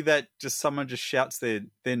happy that someone just shouts their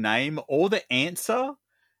name or the answer.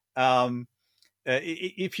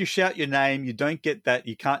 If you shout your name, you don't get that.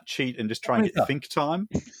 You can't cheat and just try and get think time.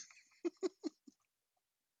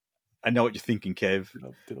 I know what you're thinking, Kev.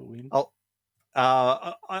 Did I win?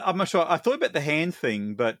 I'm not sure. I thought about the hand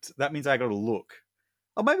thing, but that means I got to look.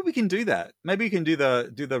 Oh, maybe we can do that. Maybe we can do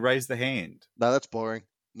the raise the hand. No, that's boring.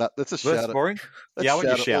 No, that's a Well, shout. that's boring. Let's Yeah, I want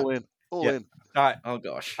you to it shout. all in. All Yeah. in. All right. Oh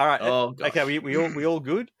gosh. All right. Oh gosh. Okay. We all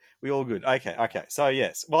good. We all good. Okay. So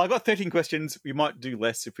yes. Well, I got 13 questions. We might do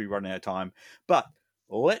less if we run out of time, but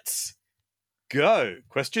let's go.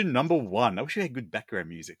 Question number 1. I wish we had good background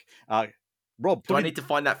music. Rob, Do I need to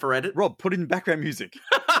find that for edit? Rob, put in background music.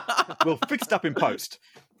 We'll fix it up in post.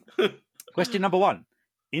 Question number 1.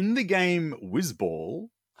 In the game Whizball,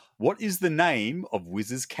 what is the name of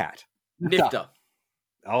Whiz's cat? Nifter.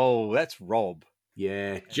 Oh, that's Rob.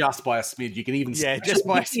 Yeah, just by a smidge. You can even Yeah, just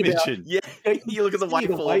by a smidgen. Yeah, you look at the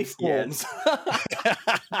waveforms.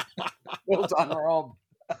 Well done, Rob.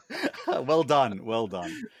 Well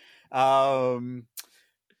done.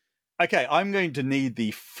 Okay, I'm going to need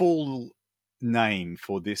the full name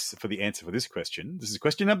for the answer for this question. This is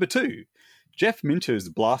question number 2. Jeff Minter's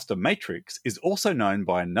Blaster Matrix is also known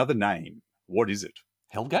by another name. What is it?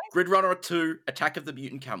 Hellgate? Grid Runner 2, Attack of the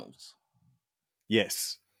Mutant Camels.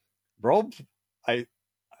 Yes. Rob, I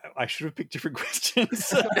should have picked different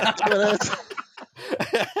questions.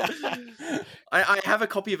 I have a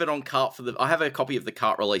copy of it on cart I have a copy of the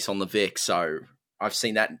cart release on the Vic, so I've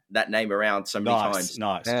seen that name around so many times.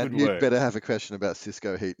 Nice. And Good you'd work. better have a question about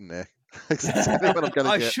Cisco heat in there. That's exactly what I'm going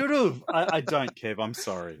to I get. should have. I don't, Kev. I'm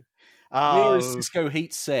sorry. Where is Cisco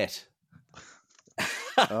Heat set?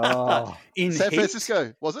 In San Heat?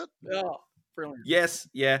 Francisco, was it? Oh, brilliant. Yes,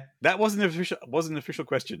 yeah. That wasn't an official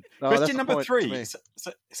question. No, that's Question a number point to 3. me.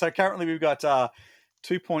 So currently we've got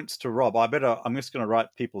 2 points to Rob. I'm just going to write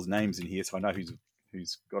people's names in here so I know who's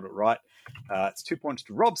got it right. It's 2 points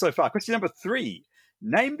to Rob so far. Question number 3.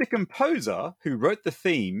 Name the composer who wrote the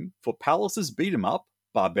theme for Palace's beat 'em up,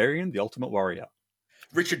 Barbarian: The Ultimate Warrior.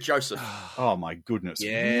 Richard Joseph. Oh my goodness!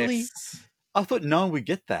 Yes. Really? I thought no one would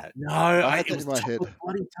get that. No, I had it that was in my top head. of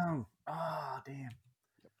bloody tongue. Ah, damn.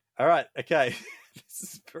 All right, okay. This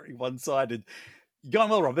is very one-sided. You're going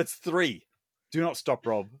well, Rob. That's 3. Do not stop,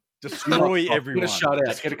 Rob. Destroy everyone. Get a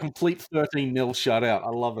shutout. Get a complete 13-0 shutout. I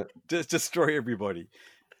love it. Just destroy everybody.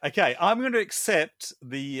 Okay, I'm going to accept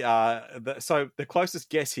the closest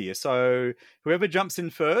guess here. So whoever jumps in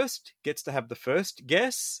first gets to have the first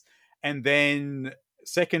guess, and then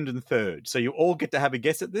second and third. So you all get to have a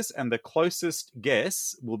guess at this, and the closest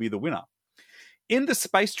guess will be the winner. In the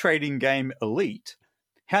space trading game Elite,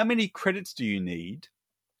 how many credits do you need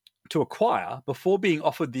to acquire before being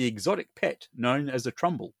offered the exotic pet known as a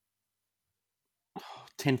Trumbull?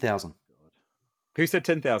 10,000. Who said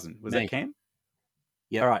 10,000? Was Me. that Cam?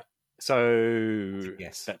 Yeah. All right. So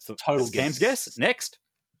Yes. that's the Total Cam's guess. guess. Next.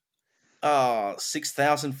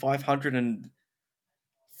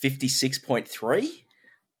 6,556.3.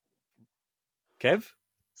 Kev?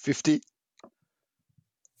 50.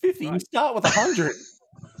 50. You start with 100.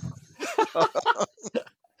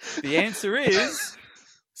 The answer is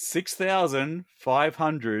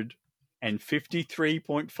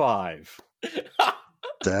 6,553.5.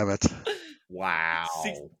 Damn it. Wow.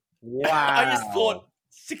 Wow. I just thought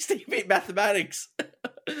 16-bit mathematics.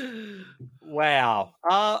 Wow.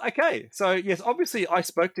 Okay. So yes, obviously I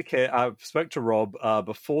spoke to Rob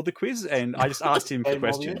before the quiz, and I just asked him for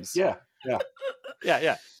questions. Yeah.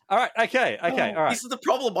 Yeah. All right. Okay. All right. This is the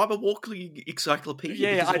problem. I'm a walking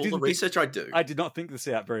encyclopedia because of all the research I do. I did not think this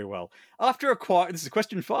out very well. This is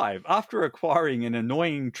question 5. After acquiring an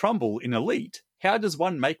annoying Trumbull in Elite, how does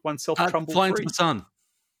one make oneself Trumbull Flying free? to the sun.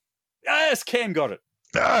 Yes, Cam got it.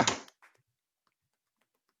 Ah!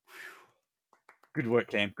 Good work,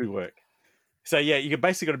 Cam. Good work. So yeah, you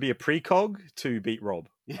basically got to be a precog to beat Rob.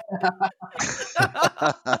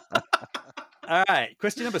 All right,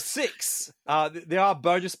 question number 6. There are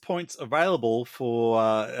bonus points available for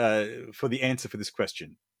the answer for this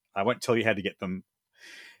question. I won't tell you how to get them.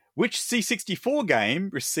 Which C64 game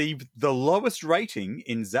received the lowest rating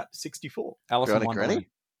in Zap64? Alice in Granny? Wonderland.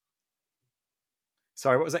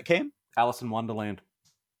 Sorry, what was that, Cam? Alice in Wonderland.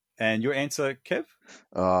 And your answer, Kev?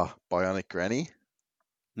 Bionic Granny.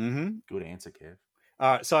 Mm-hmm. Good answer, Kev.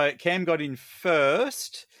 All right, so Cam got in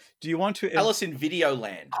first. Do you want to... Alice in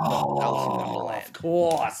Videoland. Not Alice in Wonderland. Of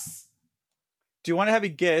course. Do you want to have a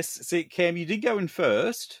guess? See, Cam, you did go in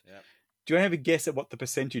first. Yep. Do you want to have a guess at what the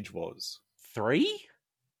percentage was? 3?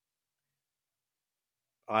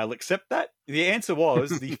 I'll accept that. The answer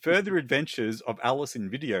was The Further Adventures of Alice in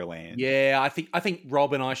Videoland. Yeah, I think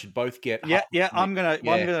Rob and I should both get. Yeah. I'm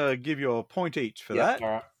gonna give you a point each for that. All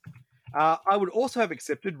right. I would also have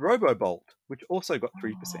accepted Robobolt, which also got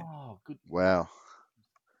 3%. Oh, good. Wow.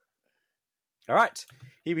 All right,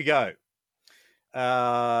 here we go.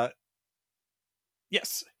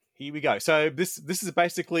 Yes, here we go. So this is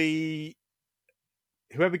basically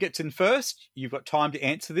whoever gets in first, you've got time to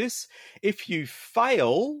answer this. If you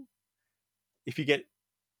fail, if you get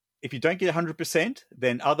if you don't get 100%,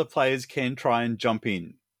 then other players can try and jump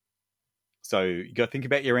in. So you got to think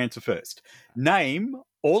about your answer first. Name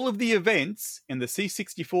all of the events in the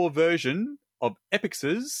C64 version of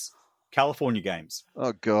Epix's California games.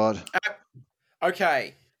 Oh, God.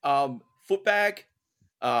 Okay. Footbag,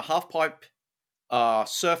 half-pipe,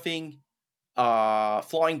 surfing,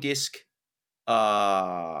 flying disc,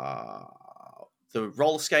 the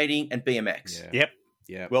roller skating, and BMX. Yeah.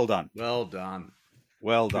 Yep. Well done. Well done.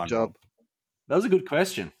 Well done, job. Rob. That was a good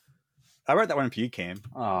question. I wrote that one for you, Cam.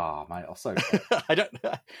 Oh, mate, I'm so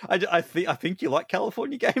I think you like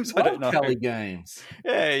California games. I I don't know. Cali games.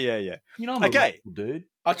 Yeah. You know, I'm Okay. a local dude.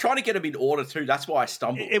 I was trying to get them in order too. That's why I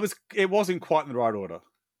stumbled. It wasn't quite in the right order.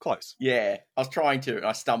 Close. Yeah, I was trying to.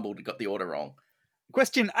 I stumbled and got the order wrong.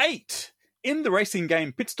 Question 8. In the racing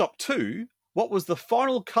game Pit Stop 2, what was the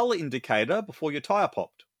final color indicator before your tire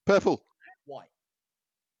popped? Purple. White.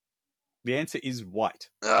 The answer is white.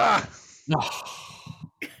 Ah!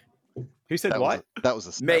 Who said That white? that was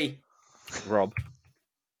a snap. Me. Rob.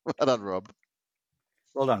 Well done, Rob.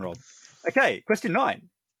 Well done, Rob. Okay, question 9.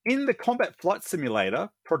 In the combat flight simulator,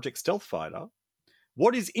 Project Stealth Fighter,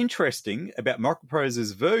 what is interesting about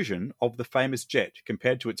Microprose's version of the famous jet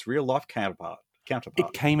compared to its real-life counterpart?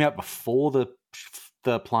 It came out before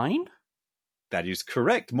the plane? That is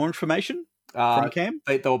correct. More information from Cam?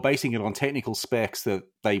 They were basing it on technical specs that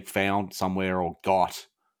they found somewhere or got.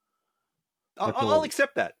 I'll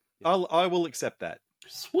accept that. I will accept that.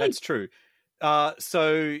 Sweet. That's true.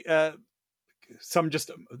 Some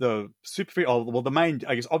just the superficial. Well, the main,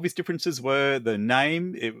 I guess, obvious differences were the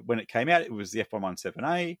name. When it came out, it was the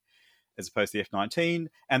F117A as opposed to the F19,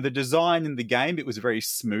 and the design in the game. It was a very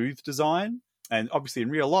smooth design, and obviously in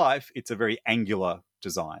real life, it's a very angular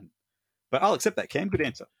design. But I'll accept that, Cam. Good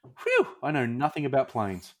answer. Whew, I know nothing about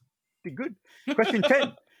planes. Good. Question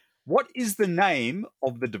 10. What is the name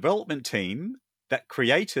of the development team that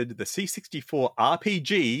created the C64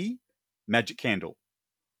 RPG Magic Candle?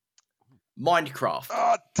 Minecraft.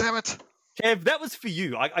 Oh, damn it. Kev, that was for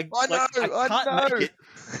you. I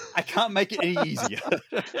can't make it any easier.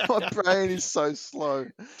 My brain is so slow.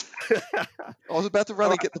 I was about to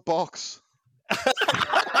run and get the box.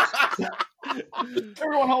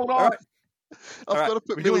 Everyone hold on. Right. I've got to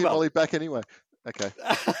put Millie and Molly back anyway. Okay.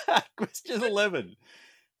 Question 11.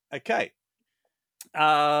 Okay.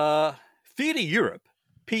 Theatre Europe,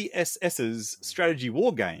 PSS's strategy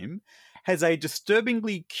war game, has a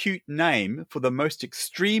disturbingly cute name for the most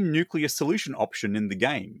extreme nuclear solution option in the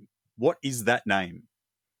game. What is that name?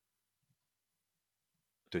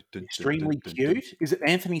 Extremely cute? Is it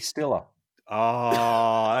Anthony Stiller?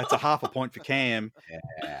 Oh, that's a half a point for Cam.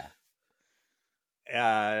 Yeah.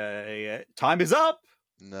 Time is up.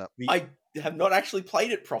 No. I have not actually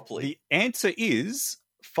played it properly. The answer is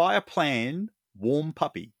Fire Plan Warm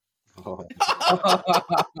Puppy. Oh.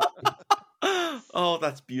 Oh,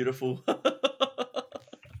 that's beautiful.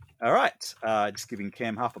 All right. Just giving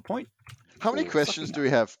Cam half a point. How many questions do we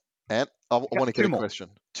have, Ant? I want to get a question.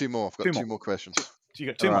 2 more. I've got two more questions. So you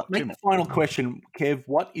got two All more. right. Two Make more. the final question, Kev.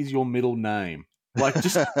 What is your middle name? Like,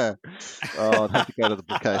 just Oh, I'd have to go to the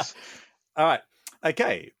bookcase. All right.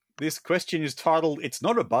 Okay. This question is titled, It's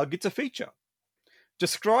Not a Bug, It's a Feature.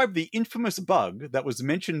 Describe the infamous bug that was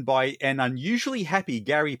mentioned by an unusually happy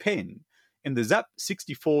Gary Penn in the Zap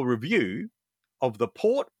 64 review of the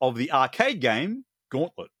port of the arcade game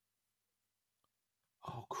Gauntlet.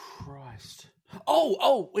 oh Christ!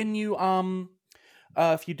 Oh, when you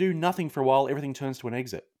if you do nothing for a while, everything turns to an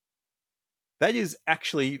exit. That is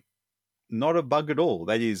actually not a bug at all.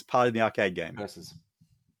 That is part of the arcade game. Versus.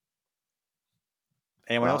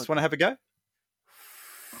 Anyone else want to have a go?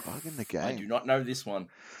 Bug in the game. I do not know this one.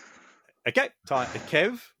 Okay. Time.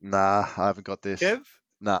 Kev? Nah, I haven't got this. Kev?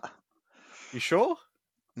 Nah. You sure?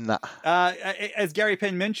 Nah. As Gary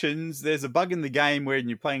Penn mentions, there's a bug in the game where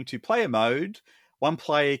you're playing 2-player mode. One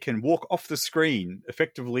player can walk off the screen,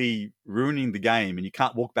 effectively ruining the game, and you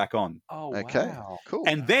can't walk back on. Oh, Okay. wow. Cool.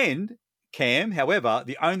 And then, Cam, however,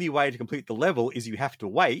 the only way to complete the level is you have to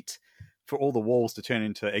wait for all the walls to turn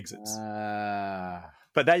into exits.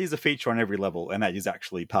 But that is a feature on every level, and that is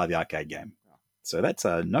actually part of the arcade game. So that's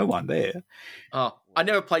no one there. Oh, I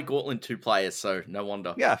never played Gauntlet in 2 players, so no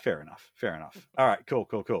wonder. Yeah, fair enough. All right, cool.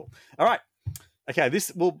 All right. Okay,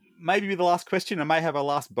 this will maybe be the last question. I may have a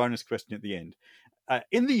last bonus question at the end.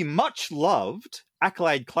 In the much-loved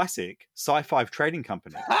Accolade Classic Sci-Fi Trading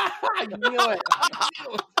Company, I knew it.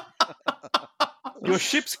 your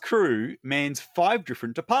ship's crew mans 5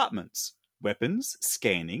 different departments: weapons,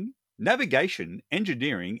 scanning, navigation,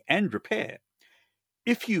 engineering, and repair.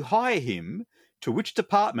 If you hire him, to which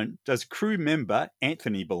department does crew member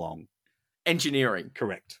Anthony belong? Engineering.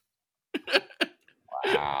 Correct.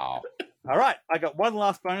 Wow. All right, I got one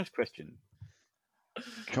last bonus question.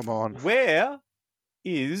 Come on. Where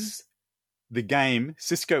is the game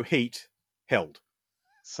Cisco Heat held?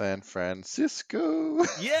 San Francisco.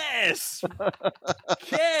 Yes!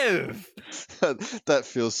 Kev! That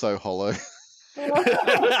feels so hollow.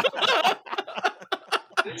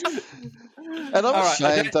 And I'm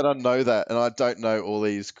ashamed that I know that, and I don't know all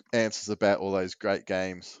these answers about all those great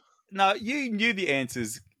games. No, you knew the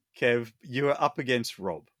answers, Kev. You were up against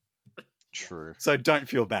Rob. True. So don't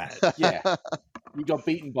feel bad. Yeah. You got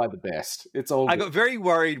beaten by the best. It's all I good. got very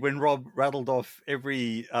worried when Rob rattled off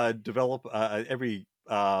every every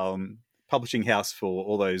publishing house for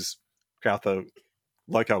all those Crowther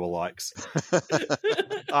Loco alikes.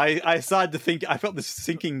 I started to think, I felt this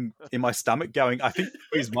sinking in my stomach going, I think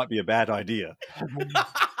this might be a bad idea.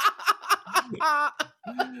 All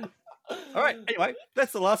right, anyway,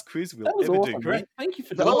 that's the last quiz we'll ever awesome, do, correct? Man. Thank you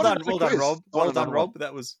for Well doing done, Rob. Well done, one. Rob.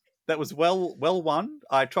 That was well won.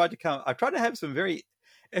 I tried to have some very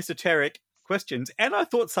esoteric questions, and I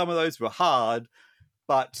thought some of those were hard,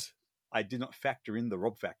 but I did not factor in the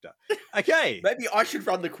Rob factor. Okay. Maybe I should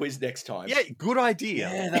run the quiz next time. Yeah, good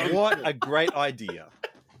idea. Yeah, What a great idea.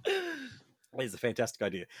 It's a fantastic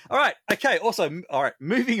idea. All right. Okay. Also, all right.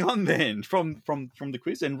 Moving on then from the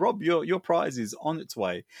quiz, and Rob, your prize is on its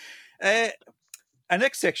way. Our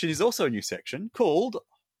next section is also a new section called,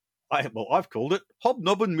 I've called it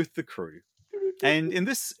Hobnobbing with the Crew. And in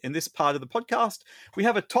this part of the podcast, we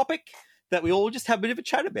have a topic that we all just have a bit of a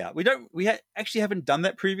chat about. We actually haven't done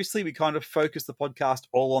that previously. We kind of focused the podcast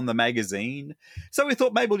all on the magazine. So we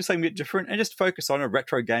thought maybe we'll do something a bit different and just focus on a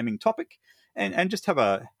retro gaming topic and just have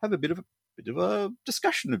a bit of a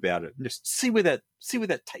discussion about it and just see where that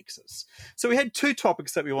takes us. So we had two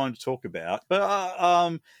topics that we wanted to talk about,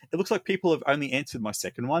 but it looks like people have only answered my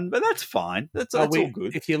second one, but that's fine. That's all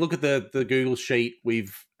good. If you look at the Google sheet,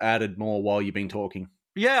 we've added more while you've been talking.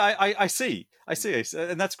 Yeah, I see,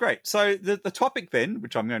 and that's great. So the topic then,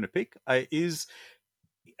 which I'm going to pick, is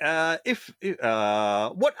what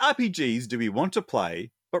RPGs do we want to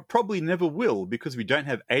play, but probably never will because we don't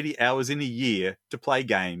have 80 hours in a year to play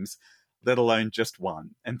games, let alone just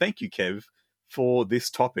one. And thank you, Kev, for this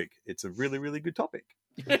topic. It's a really, really good topic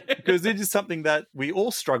because it is something that we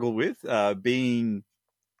all struggle with, being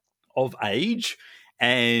of age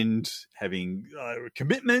and having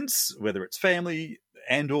commitments, whether it's family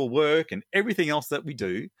and or work and everything else that we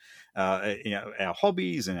do. Our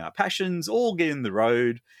hobbies and our passions all get in the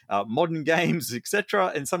road, modern games,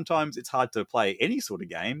 etc. And sometimes it's hard to play any sort of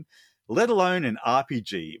game, let alone an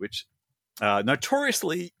RPG, which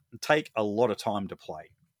notoriously take a lot of time to play.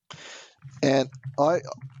 And I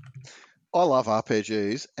love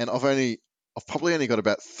RPGs, and I've probably only got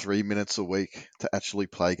about 3 minutes a week to actually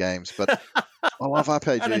play games, but I love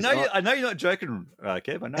RPGs. And I know you're not joking,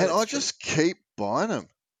 Kev. I know. And I just keep buying them.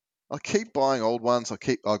 I keep buying old ones. I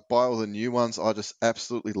buy all the new ones. I just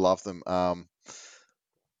absolutely love them.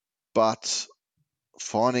 But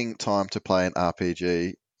finding time to play an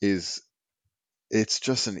RPG it's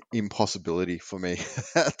just an impossibility for me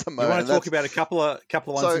at the moment. You want to talk about a couple of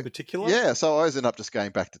ones in particular? Yeah, so I always end up just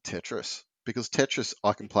going back to Tetris because Tetris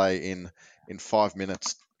I can play in 5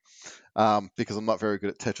 minutes because I'm not very good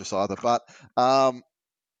at Tetris either. But I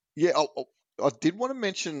did want to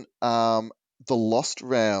mention the Lost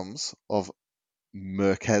Realms of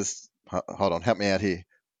Hold on, help me out here.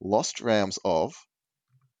 Lost Realms of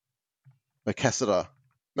Mercastor.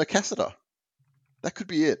 That could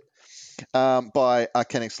be it. By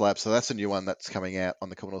Arcanix Labs. So that's a new one that's coming out on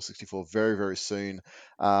the Commodore 64 very, very soon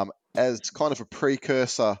as kind of a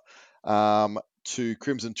precursor to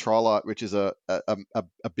Crimson Twilight, which is a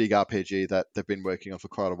big RPG that they've been working on for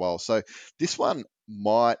quite a while. So this one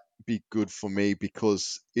might be good for me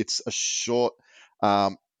because it's a short,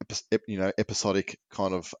 episodic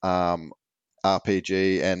kind of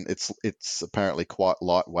RPG, and it's apparently quite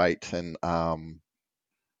lightweight and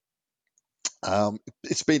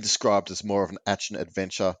it's been described as more of an action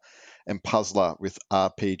adventure and puzzler with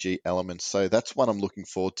RPG elements. So that's one I'm looking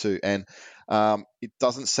forward to. And it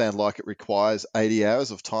doesn't sound like it requires 80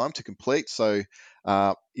 hours of time to complete. So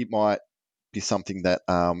it might be something that,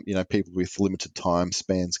 people with limited time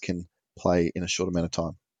spans can play in a short amount of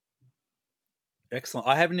time. Excellent.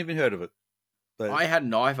 I haven't even heard of it. But... I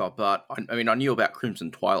hadn't either, but I knew about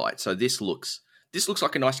Crimson Twilight. So this looks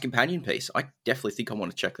like a nice companion piece. I definitely think I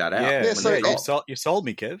want to check that out. Yeah, so you sold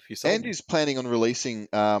me, Kev. You sold Andrew's planning on releasing,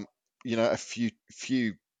 a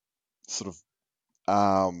few sort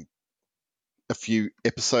of a few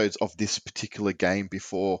episodes of this particular game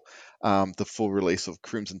before the full release of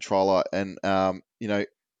Crimson Twilight, and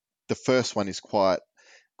the first one is quite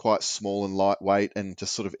quite small and lightweight, and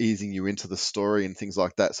just sort of easing you into the story and things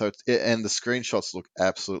like that. So and the screenshots look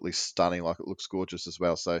absolutely stunning. Like, it looks gorgeous as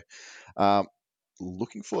well. So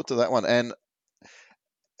looking forward to that one. And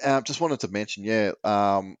just wanted to mention,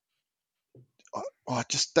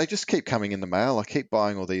 they just keep coming in the mail. I keep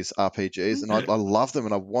buying all these RPGs, and I love them,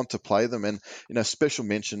 and I want to play them. And special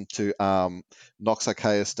mention to Nox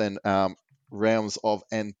Archaeist and Realms of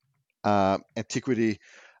Antiquity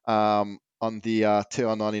on the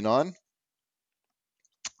TR99,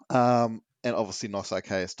 and obviously Nox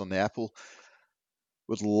Archaeist on the Apple.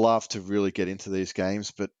 Would love to really get into these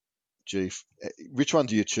games, but gee, which one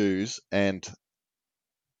do you choose? And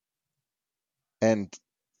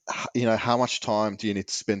how much time do you need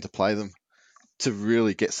to spend to play them to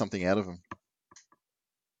really get something out of them?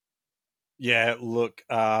 Yeah, look,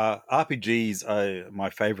 RPGs are my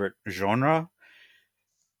favorite genre,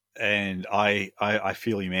 and I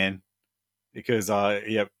feel you, man, because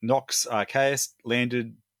Nox Archaeist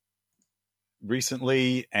landed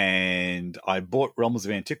recently, and I bought Realms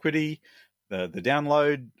of Antiquity, the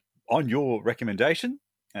download, on your recommendation,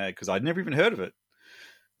 because I'd never even heard of it.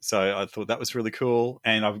 So I thought that was really cool.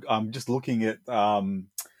 And I'm just looking at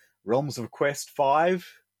Realms of Quest 5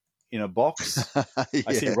 in a box. Yeah.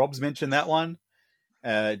 I see Rob's mentioned that one,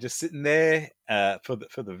 just sitting there for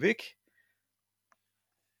the Vic.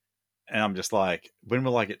 And I'm just like, when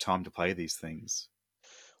will I get time to play these things?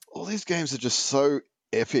 All these games are just so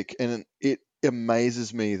epic, and it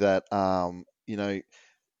amazes me that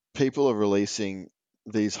people are releasing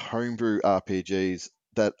these homebrew RPGs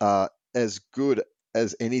that are as good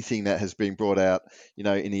as anything that has been brought out,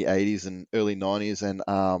 in the 80s and early 90s, and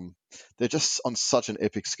they're just on such an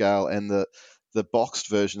epic scale. And the boxed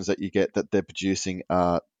versions that you get that they're producing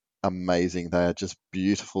are amazing. They are just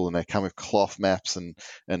beautiful, and they come with cloth maps and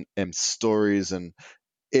stories and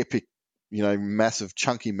epic, massive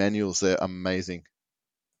chunky manuals. They're amazing.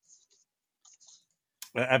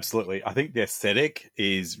 Absolutely. I think the aesthetic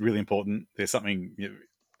is really important. There's something,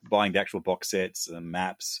 buying the actual box sets and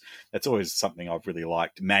maps, that's always something I've really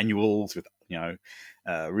liked. Manuals with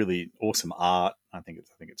really awesome art. I think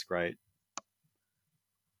it's great.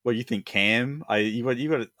 What do you think, Cam? I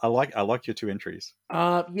like your two entries.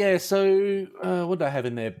 So what did I have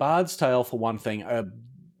in there? Bard's Tale for one thing.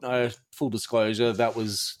 Full disclosure, that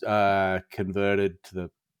was converted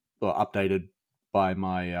updated by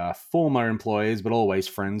my former employees, but always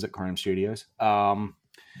friends at Chrome Studios.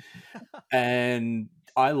 And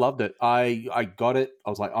I loved it. I got it. I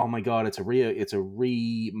was like, oh my god, it's a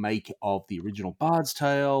remake of the original Bard's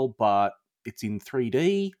Tale, but it's in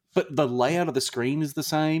 3D. But the layout of the screen is the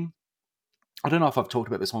same. I don't know if I've talked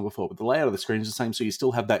about this one before, but the layout of the screen is the same. So you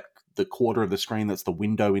still have the quarter of the screen that's the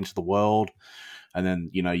window into the world, and then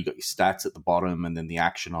you got your stats at the bottom, and then the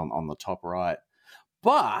action on the top right.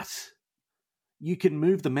 But you can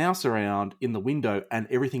move the mouse around in the window, and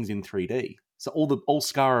everything's in 3D. So all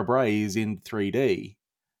Skara Brae is in 3D,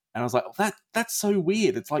 and I was like, that's so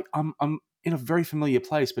weird. It's like I'm in a very familiar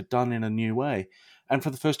place, but done in a new way. And for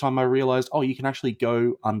the first time, I realized, you can actually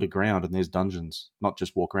go underground, and there's dungeons, not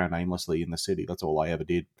just walk around aimlessly in the city. That's all I ever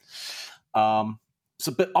did. But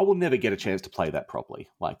I will never get a chance to play that properly.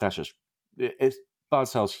 Like, that's just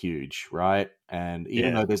Bard's Tale's huge, right? And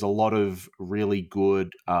even though there's a lot of really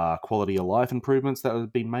good quality of life improvements that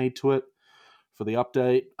have been made to it for the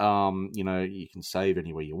update, you can save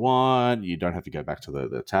anywhere you want. You don't have to go back to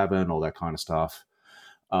the tavern, all that kind of stuff.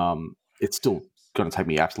 It's still going to take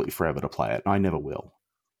me absolutely forever to play it, and I never will.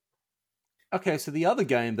 Okay, so the other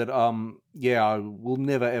game that I will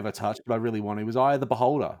never ever touch, but I really want to, was Eye of the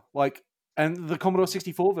Beholder. And the Commodore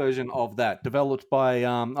 64 version of that, developed by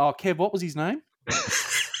Kev, what was his name?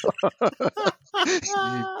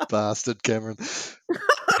 You bastard, Cameron.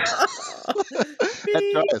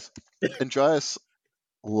 Andreas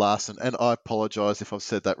Larson, and I apologise if I've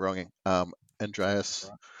said that wrong.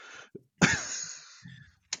 Andreas.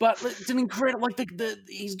 But it's an incredible,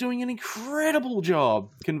 he's doing an incredible job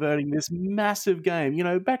converting this massive game.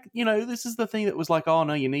 This is the thing that was like, oh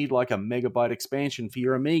no, you need like a megabyte expansion for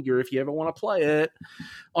your Amiga if you ever want to play it.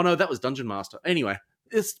 Oh no, that was Dungeon Master. Anyway,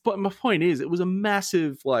 my point is, it was a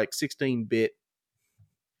massive 16-bit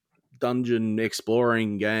dungeon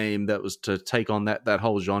exploring game that was to take on that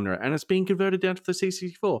whole genre, and it's being converted down to the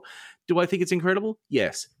C64. Do I think it's incredible?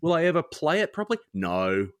 Yes. Will I ever play it properly?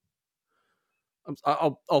 No.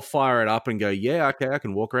 I'll fire it up and go, yeah, okay, I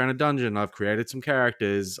can walk around a dungeon. I've created some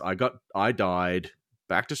characters. I died.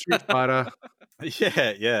 Back to Street Fighter.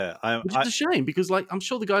 Yeah. Which is a shame, because I'm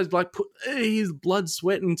sure the guys put his blood,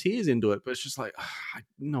 sweat, and tears into it, but it's just I've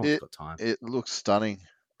got time. It looks stunning,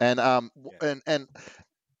 and and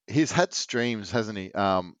he's had streams, hasn't he?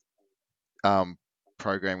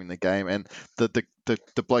 Programming the game, and the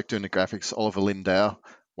bloke doing the graphics, Oliver Lindau.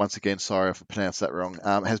 Once again, sorry if I pronounced that wrong.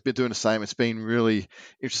 Has been doing the same. It's been really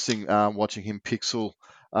interesting watching him pixel.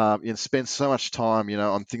 Spend so much time,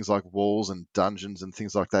 on things like walls and dungeons and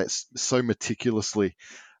things like that, so meticulously.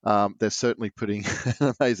 They're certainly putting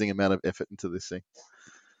an amazing amount of effort into this thing.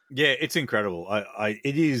 Yeah, it's incredible.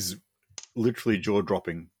 It is literally jaw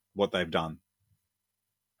dropping what they've done.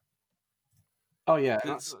 Oh yeah,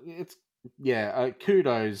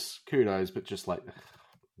 kudos, but just like,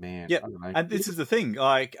 man, yeah. I don't know. And this is the thing,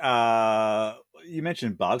 like you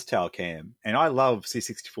mentioned Bard's Tale, Cam, and I love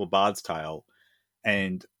C64 Bard's Tale,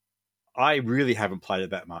 and I really haven't played it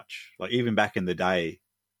that much. Like even back in the day,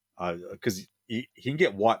 because he can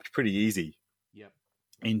get wiped pretty easy. Yep.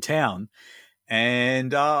 In town.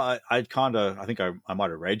 And I think I might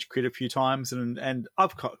have rage quit a few times, and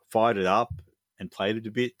I've fired it up and played it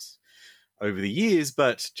a bit over the years,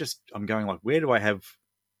 but just I'm going like, where do I have,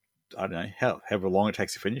 I don't know, however long it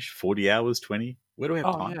takes to finish, 40 hours, 20? Where do I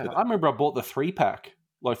have time for that? I remember I bought the 3-pack,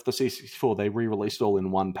 like for the C64, they re-released it all in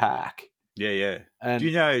one pack. Yeah. And do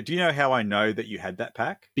you know how I know that you had that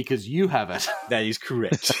pack? Because you have it. That is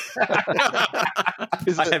correct.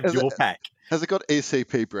 I have your pack. Has it got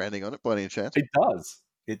ECP branding on it by any chance? It does.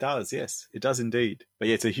 It does, yes. It does indeed. But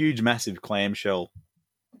yeah, it's a huge, massive clamshell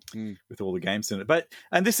with all the games in it. But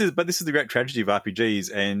this is the great tragedy of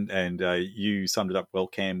RPGs, and you summed it up well,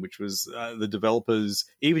 Cam, which was the developers,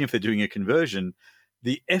 even if they're doing a conversion,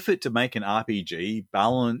 the effort to make an RPG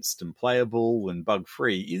balanced and playable and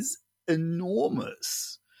bug-free is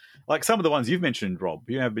enormous. Like some of the ones you've mentioned, Rob.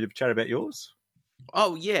 You have a bit of a chat about yours?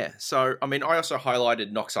 Oh, yeah. So, I mean, I also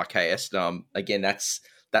highlighted Nox Archaeist. Again,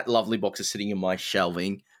 that lovely box is sitting in my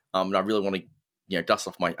shelving, and I really want to, dust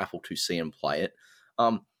off my Apple IIc and play it.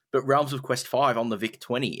 But Realms of Quest 5 on the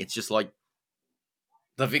VIC-20, it's just like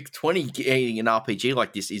the VIC-20 getting an RPG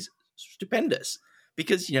like this is stupendous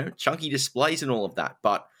because, chunky displays and all of that,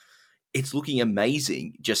 but it's looking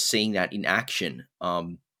amazing just seeing that in action.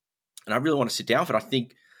 And I really want to sit down for it. I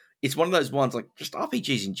think it's one of those ones, like just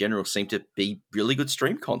RPGs in general seem to be really good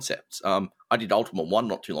stream concepts. I did Ultima 1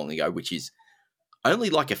 not too long ago, which is only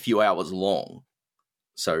like a few hours long.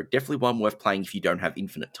 So definitely one worth playing if you don't have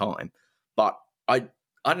infinite time. But I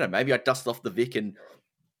don't know, maybe I'd dust off the Vic and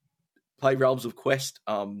play Realms of Quest.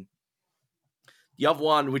 The other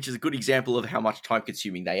one, which is a good example of how much time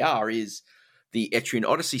consuming they are, is the Etrian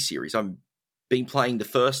Odyssey series. I've been playing the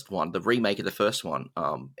first one, the remake of the first one,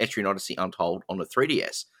 Etrian Odyssey Untold on the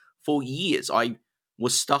 3DS. For years, I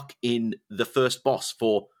was stuck in the first boss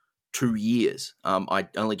for 2 years. I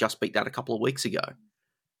only just beat that a couple of weeks ago.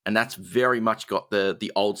 And that's very much got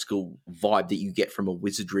the old school vibe that you get from a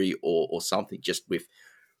wizardry or something, just with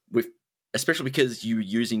especially because you're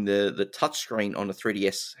using the touchscreen on a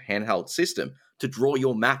 3DS handheld system to draw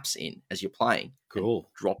your maps in as you're playing. Cool.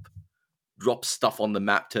 Drop stuff on the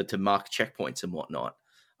map to mark checkpoints and whatnot.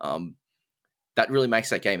 That really makes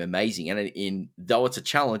that game amazing. And though it's a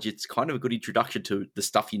challenge, it's kind of a good introduction to the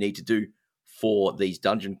stuff you need to do for these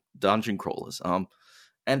dungeon crawlers.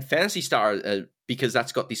 And Phantasy Star, because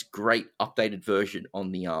that's got this great updated version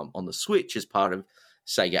on the Switch as part of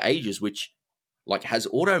Sega Ages, which like has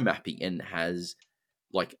auto mapping and has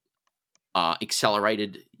like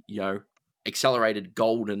accelerated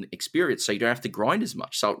golden experience, so you don't have to grind as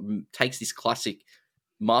much. So it takes this classic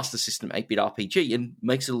Master System 8-bit RPG and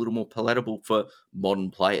makes it a little more palatable for modern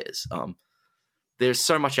players. There's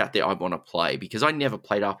so much out there I want to play because I never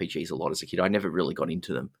played RPGs a lot as a kid. I never really got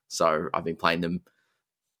into them. So I've been playing them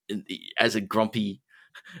as a grumpy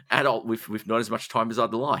adult with not as much time as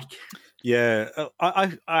I'd like. Yeah,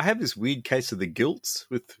 I have this weird case of the guilt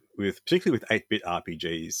with particularly with 8-bit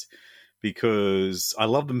RPGs because I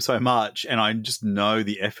love them so much and I just know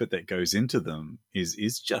the effort that goes into them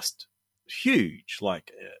is just huge,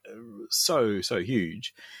 like so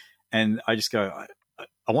huge. And I just go,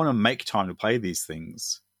 I want to make time to play these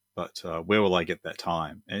things, but where will I get that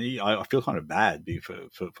time? And I feel kind of bad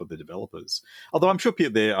for the developers. Although I'm sure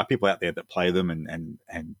there are people out there that play them and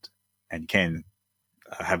can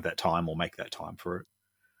have that time or make that time for it.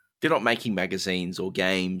 They're not making magazines or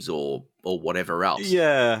games or whatever else.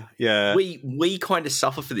 Yeah. We kind of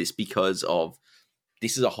suffer for this because of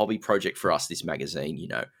this is a hobby project for us. This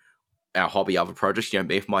magazine, our hobby, other projects. Me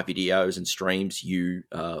with my videos and streams. You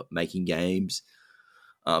making games.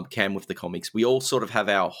 Cam with the comics. We all sort of have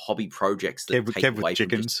our hobby projects that take Kev away with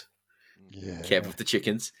chickens. Kev with the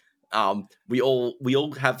chickens. We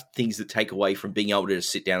all have things that take away from being able to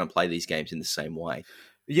just sit down and play these games in the same way.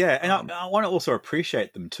 Yeah, and I want to also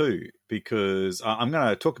appreciate them too, because I'm going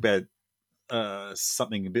to talk about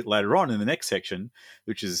something a bit later on in the next section,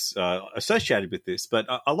 which is associated with this. But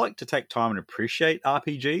I like to take time and appreciate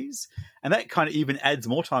RPGs, and that kind of even adds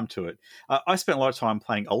more time to it. I spent a lot of time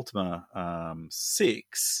playing Ultima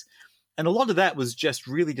 6, and a lot of that was just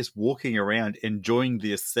really just walking around, enjoying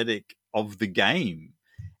the aesthetic of the game,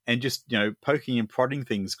 and just poking and prodding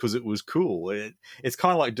things because it was cool. It's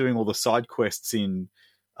kind of like doing all the side quests in,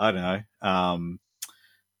 I don't know,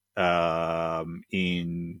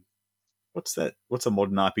 in what's a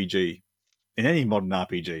modern RPG? In any modern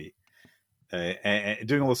RPG, and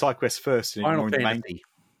doing all the side quests first and Final ignoring Fantasy.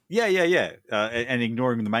 the main, and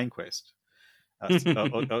ignoring the main quest.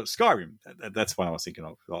 Skyrim, that's what I was thinking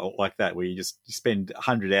of, like that, where you spend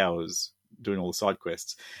 100 hours doing all the side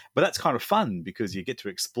quests. But that's kind of fun because you get to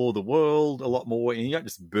explore the world a lot more, and you're not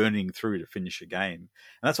just burning through to finish a game.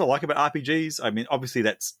 And that's what I like about RPGs. I mean, obviously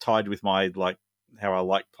that's tied with my how I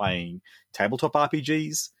like playing tabletop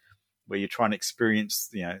RPGs, where you're trying to experience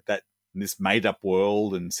this made up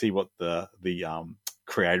world and see what the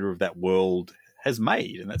creator of that world has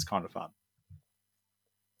made, and that's kind of fun.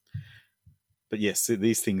 But yes,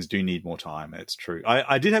 these things do need more time. It's true.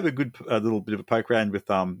 I did have a little bit of a poke around with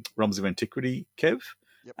Realms of Antiquity, Kev,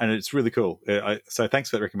 Yep. and it's really cool. So thanks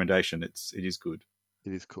for that recommendation. It is good.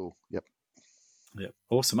 It is cool. Yep. Yep.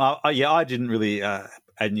 Awesome. I didn't really add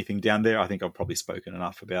anything down there. I think I've probably spoken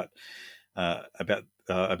enough about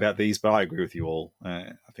these, but I agree with you all.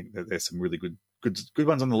 I think that there's some really good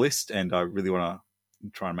ones on the list, and I really want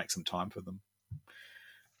to try and make some time for them.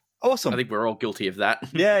 Awesome. I think we're all guilty of that.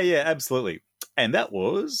 Yeah, absolutely. And that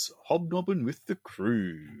was Hobnobbing with the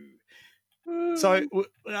Crew. So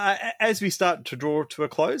as we start to draw to a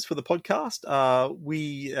close for the podcast,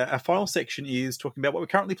 our final section is talking about what we're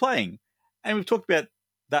currently playing. And we've talked about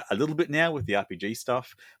that a little bit now with the RPG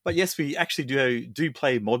stuff. But yes, we actually do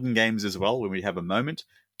play modern games as well when we have a moment.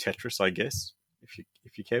 Tetris, I guess, if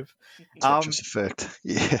you Kev. Tetris Effect.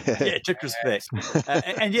 Yeah, Tetris Effect.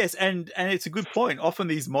 And yes, and it's a good point. Often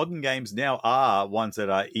these modern games now are ones that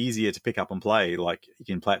are easier to pick up and play. Like you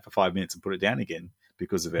can play it for 5 minutes and put it down again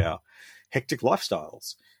because of our hectic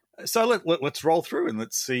lifestyles. So let's roll through and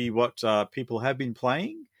let's see what people have been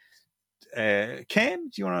playing. Cam,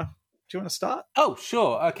 do you want to start? Oh,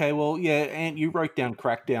 sure. Okay, well, yeah, and you wrote down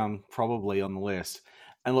Crackdown probably on the list.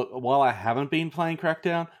 And look, while I haven't been playing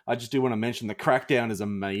Crackdown, I just do want to mention that Crackdown is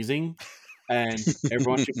amazing, and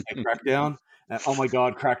everyone should play Crackdown. Oh my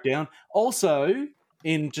God, Crackdown! Also,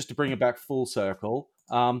 just to bring it back full circle,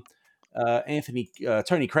 Tony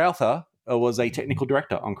Crowther was a technical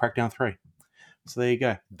director on Crackdown 3. So there you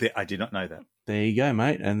go. I did not know that. There you go,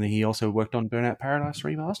 mate. And he also worked on Burnout Paradise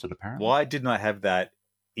Remastered, apparently. Why didn't I have that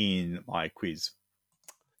in my quiz?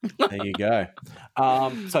 There you go.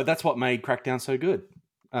 So that's what made Crackdown so good.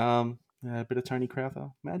 A bit of Tony Crowther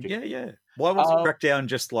magic. Yeah. Why wasn't Crackdown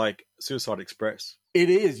just like Suicide Express? It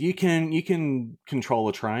is. You can control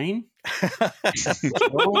a train. You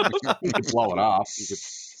could blow it up. You could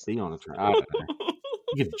be on a train. I don't know.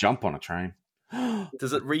 You could jump on a train.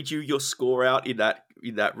 Does it read you your score out in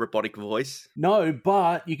that robotic voice? No,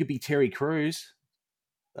 but you could be Terry Crews.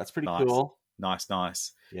 That's pretty cool. Nice.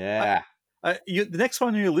 Yeah. The next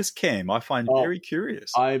one on your list, Cam, I find very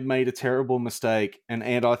curious. I made a terrible mistake, and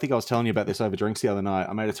I think I was telling you about this over drinks the other night.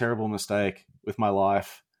 I made a terrible mistake with my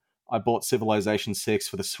life. I bought Civilization 6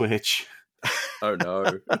 for the Switch. Oh no!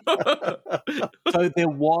 So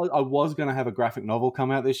I was going to have a graphic novel come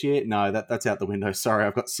out this year. No, that's out the window. Sorry,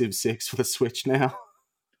 I've got Civ 6 for the Switch now.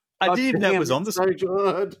 I didn't even know it was on the Switch.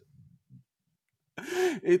 Good.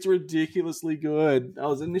 It's ridiculously good. I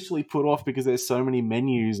was initially put off because there's so many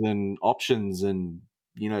menus and options and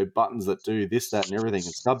buttons that do this, that, and everything,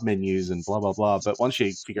 and sub menus and blah blah blah. But once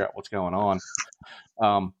you figure out what's going on,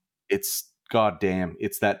 it's goddamn.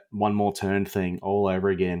 It's that one more turn thing all over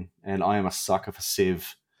again. And I am a sucker for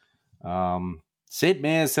Civ. Sid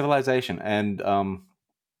Meier's Civilization, and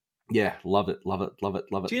yeah, love it.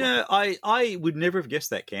 Do you know? I would never have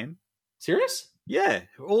guessed that, Cam. Serious? Yeah,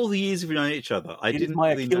 all the years we've known each other, I didn't. My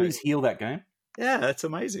really Achilles know. heel that game. Yeah, that's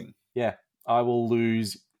amazing. Yeah, I will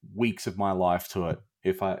lose weeks of my life to it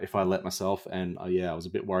if I let myself. And I was a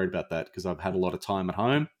bit worried about that because I've had a lot of time at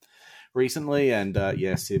home recently, and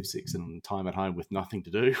Civ 6 and time at home with nothing to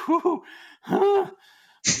do.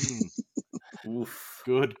 Oof,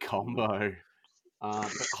 good combo.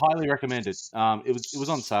 But highly recommended. It was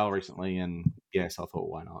on sale recently, and yes, I thought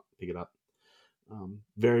why not pick it up.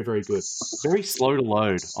 Very, very good. Very slow to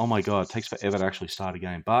load. Oh my God, it takes forever to actually start a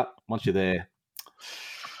game. But once you're there,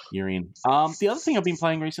 You're in. The other thing I've been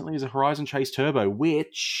playing recently is a Horizon Chase Turbo,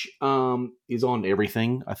 which is on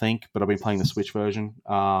everything, I think, but I've been playing the Switch version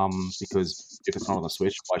because if it's not on the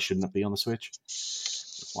Switch, why shouldn't it be on the Switch?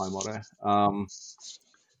 That's my motto.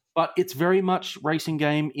 But it's very much racing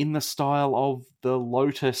game in the style of the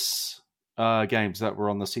Lotus games that were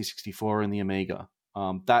on the C64 and the Amiga.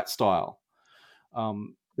 That style.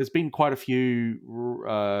 There's been quite a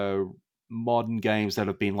few modern games that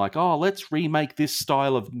have been like, oh, let's remake this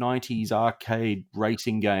style of 90s arcade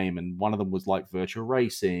racing game. And one of them was like Virtua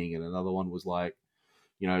Racing, and another one was like,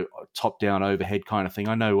 you know, top-down overhead kind of thing.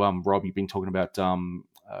 I know, Rob, you've been talking about,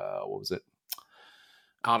 what was it?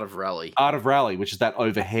 Art of Rally. Art of Rally, which is that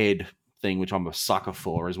overhead thing, which I'm a sucker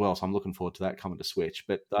for as well. So I'm looking forward to that coming to Switch.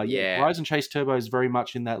 But Horizon Chase Turbo is very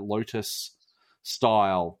much in that Lotus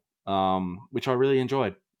style, which I really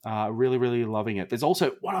enjoyed. Really, really loving it. There's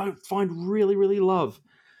also, what I find really, really love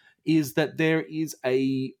is that there is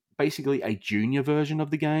basically a junior version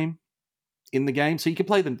of the game in the game. So you can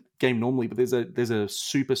play the game normally, but there's a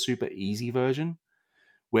super, super easy version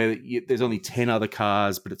where there's only 10 other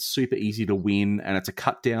cars, but it's super easy to win, and it's a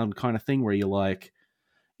cut down kind of thing where you're like,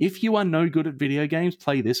 if you are no good at video games,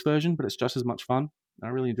 play this version, but it's just as much fun. I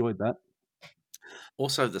really enjoyed that.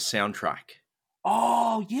 Also, the soundtrack.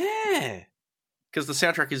 Oh, yeah. Because the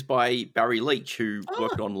soundtrack is by Barry Leach, who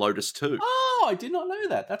worked on Lotus 2. Oh, I did not know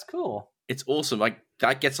that. That's cool. It's awesome. Like,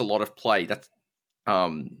 that gets a lot of play. That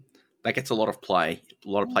gets a lot of play,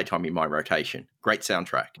 time in my rotation. Great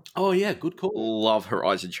soundtrack. Oh yeah, good call. Love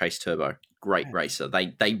Horizon Chase Turbo. Great racer.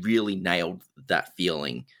 They really nailed that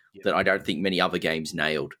feeling that I don't think many other games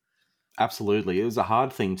nailed. Absolutely. It was a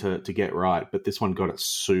hard thing to get right, but this one got it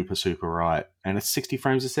super, super right. And it's 60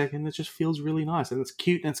 frames a second. It just feels really nice. And it's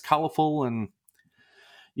cute and it's colorful, and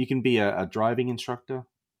you can be a driving instructor.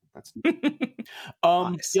 That's nice.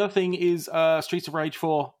 The other thing is Streets of Rage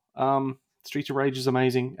 4. Streets of Rage is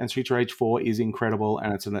amazing, and Streets of Rage 4 is incredible,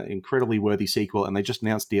 and it's an incredibly worthy sequel, and they just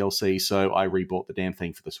announced DLC, so I rebought the damn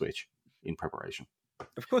thing for the Switch in preparation.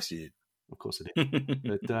 Of course you did. Of course I did.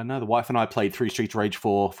 But no, the wife and I played through Streets of Rage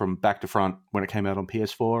 4 from back to front when it came out on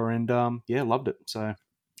PS4, and loved it. So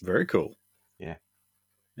very cool. Yeah.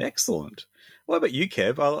 Excellent. What about you,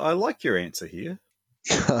 Kev? I like your answer here.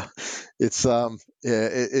 It's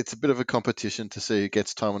it's a bit of a competition to see who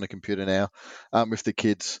gets time on a computer now, with the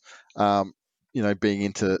kids, being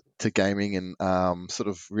into gaming and sort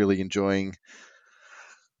of really enjoying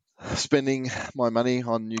spending my money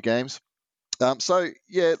on new games.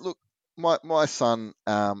 Look, my son,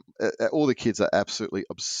 all the kids are absolutely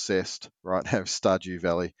obsessed right now with Stardew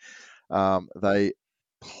Valley. They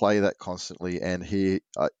play that constantly, and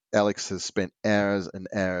Alex has spent hours and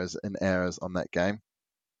hours and hours on that game.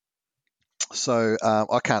 So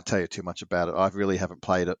I can't tell you too much about it. I really haven't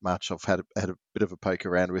played it much. I've had a bit of a poke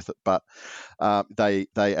around with it, but they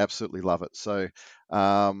absolutely love it. So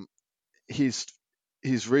he's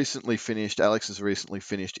recently finished. Alex has recently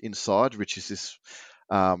finished Inside, which is this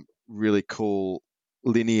really cool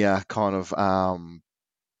linear kind of how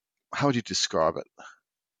would you describe it?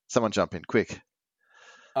 Someone jump in quick.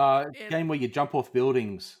 Game where you jump off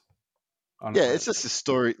buildings. It's just a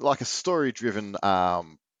story-driven.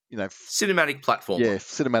 Cinematic platformer. Yeah,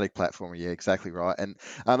 cinematic platformer. Yeah, exactly right. And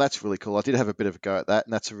that's really cool. I did have a bit of a go at that,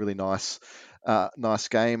 and that's a really nice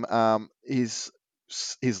game. He's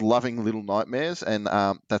loving Little Nightmares, and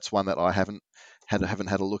that's one that I haven't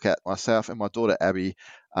had a look at myself. And my daughter Abby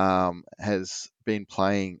has been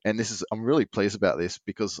playing, and I'm really pleased about this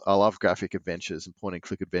because I love graphic adventures and point and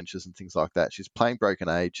click adventures and things like that. She's playing Broken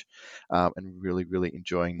Age, and really, really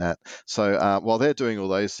enjoying that. So while they're doing all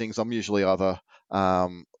those things, I'm usually either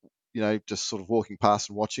just sort of walking past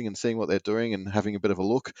and watching and seeing what they're doing and having a bit of a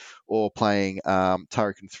look, or playing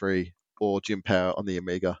Turrican 3 or Jim Power on the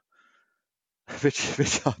Amiga,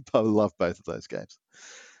 which I love both of those games.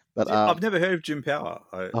 But I've never heard of Jim Power.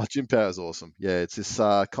 Jim Power is awesome. Yeah, it's this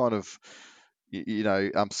kind of,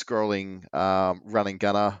 scrolling running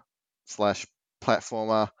gunner /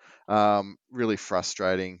 platformer, really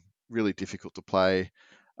frustrating, really difficult to play.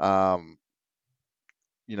 Lots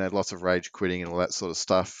of rage quitting and all that sort of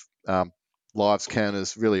stuff. Lives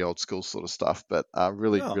counters, really old school sort of stuff, but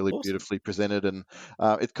really awesome. Beautifully presented. And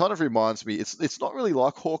it kind of reminds me, it's not really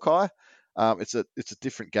like Hawkeye. It's a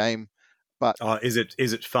different game, but is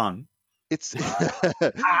it fun? It's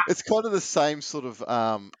it's kind of the same sort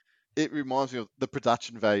of. It reminds me of the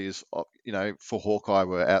production values, for Hawkeye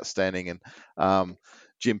were outstanding, and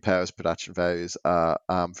Jim Power's production values are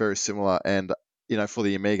very similar. And for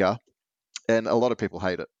the Amiga, and a lot of people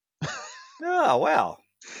hate it. Oh wow,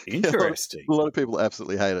 interesting. A lot of people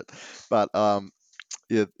absolutely hate it, but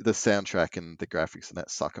the soundtrack and the graphics and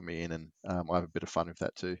that sucker me in, and I have a bit of fun with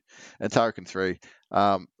that too. And Turrican 3,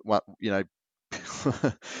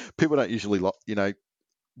 people don't usually want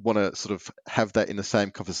to sort of have that in the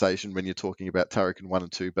same conversation when you're talking about Turrican 1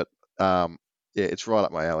 and 2, but it's right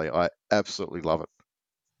up my alley. I absolutely love it.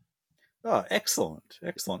 Oh, excellent.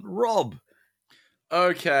 Rob.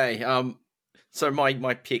 Okay. So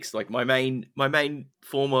my picks, like my main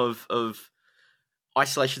form of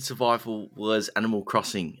isolation survival was Animal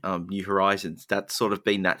Crossing, New Horizons. That's sort of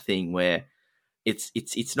been that thing where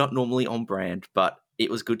it's not normally on brand, but it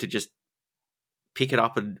was good to just pick it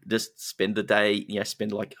up and just spend the day,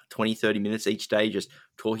 spend like 20, 30 minutes each day just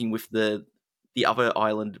talking with the other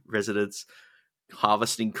island residents,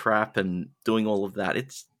 harvesting crap and doing all of that.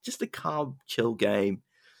 It's just a calm, chill game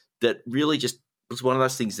that really just was one of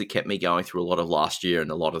those things that kept me going through a lot of last year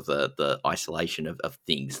and a lot of the isolation of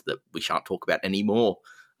things that we shan't talk about anymore.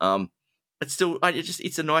 It's still,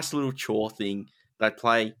 it's a nice little chore thing that I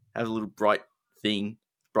play, have a little bright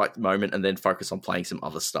moment, and then focus on playing some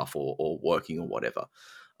other stuff or working or whatever.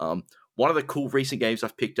 One of the cool recent games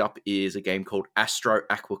I've picked up is a game called Astro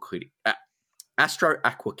Aqua Kitty.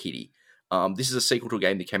 This is a sequel to a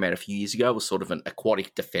game that came out a few years ago. It was sort of an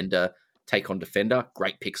aquatic defender, take on defender,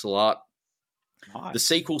 great pixel art. Nice. The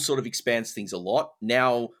sequel sort of expands things a lot.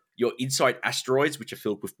 Now you're inside asteroids, which are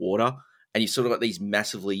filled with water, and you've sort of got these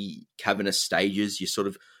massively cavernous stages. You're sort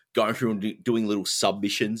of going through and doing little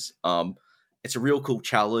submissions. It's a real cool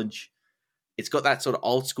challenge. It's got that sort of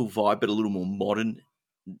old school vibe, but a little more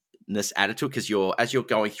modernness added to it, because as you're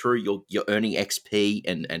going through, you're earning XP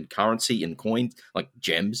and currency and coins, like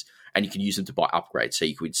gems, and you can use them to buy upgrades. So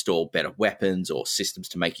you can install better weapons or systems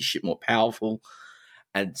to make your ship more powerful.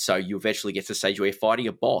 And so you eventually get to the stage where you're fighting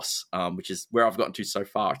a boss, which is where I've gotten to so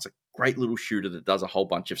far. It's a great little shooter that does a whole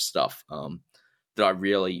bunch of stuff that I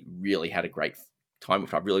really, really had a great time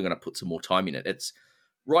with. I'm really going to put some more time in it.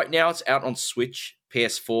 Right now it's out on Switch,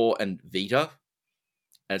 PS4, and Vita,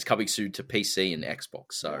 and it's coming soon to PC and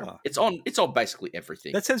Xbox. So it's on basically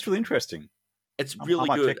everything. That sounds really interesting. It's really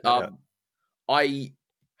good. I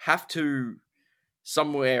have to.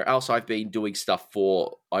 Somewhere else I've been doing stuff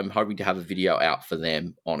for, I'm hoping to have a video out for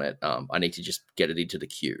them on it. I need to just get it into the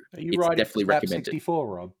queue. Are you writing definitely recommended. 64,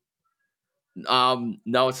 Rob?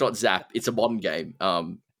 No, it's not Zap. It's a modern game.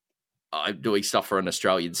 I'm doing stuff for an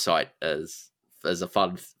Australian site as a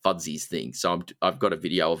funsies thing. So I've got a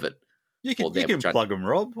video of it. You can plug them,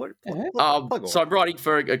 Rob. So I'm writing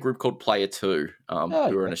for a group called Player 2, who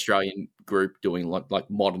are an Australian group doing like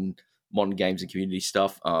modern games and community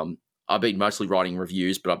stuff. I've been mostly writing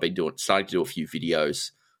reviews, but I've been starting to do a few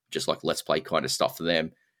videos, just like Let's Play kind of stuff for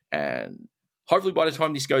them. And hopefully by the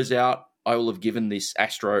time this goes out, I will have given this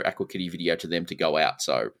Astro Aqua Kitty video to them to go out.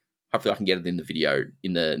 So hopefully I can get it in the video,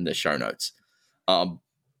 in the show notes.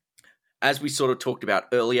 As we sort of talked about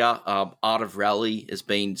earlier, Art of Rally has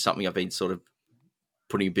been something I've been sort of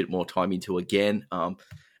putting a bit more time into again,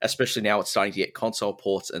 especially now it's starting to get console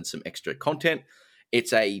ports and some extra content.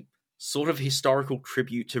 It's a sort of historical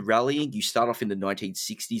tribute to rallying. You start off in the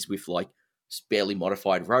 1960s with like barely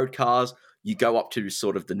modified road cars. You go up to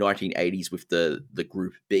sort of the 1980s with the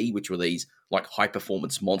Group B, which were these like high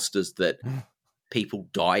performance monsters that people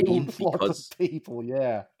died in because lots of people,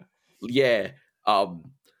 yeah.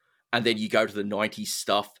 And then you go to the 90s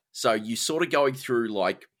stuff. So you sort of going through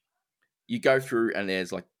like you go through and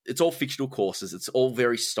there's like it's all fictional courses. It's all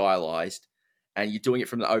very stylized, and you're doing it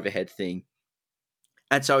from the overhead thing.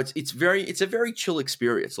 And so it's a very chill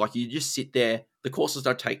experience. Like you just sit there. The courses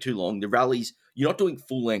don't take too long. The rallies, you're not doing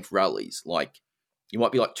full length rallies. Like you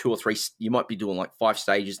might be like 2 or 3. You might be doing like 5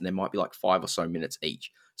 stages, and there might be like 5 or so minutes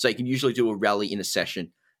each. So you can usually do a rally in a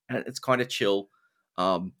session, and it's kind of chill.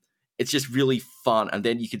 It's just really fun. And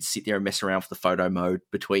then you can sit there and mess around with the photo mode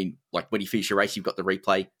between like when you finish your race, you've got the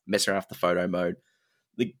replay, mess around with the photo mode.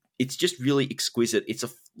 It's just really exquisite. It's a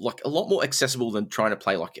lot more accessible than trying to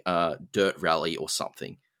play like a dirt rally or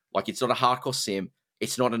something. Like it's not a hardcore sim.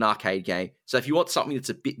 It's not an arcade game. So if you want something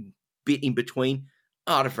that's a bit in between,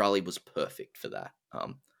 Art of Rally was perfect for that.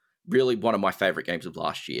 Really one of my favorite games of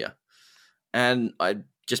last year. And I've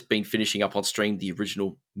just been finishing up on stream the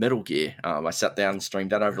original Metal Gear. I sat down and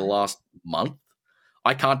streamed that over the last month.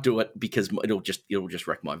 I can't do it because it'll just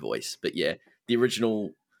wreck my voice. But yeah, the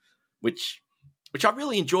original, which I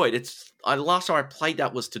really enjoyed. Last time I played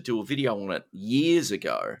that was to do a video on it years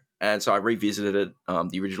ago, and so I revisited it.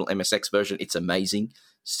 The original MSX version. It's amazing.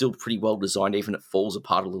 Still pretty well designed. Even it falls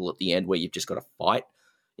apart a little at the end where you've just got to fight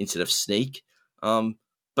instead of sneak.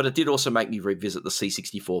 But it did also make me revisit the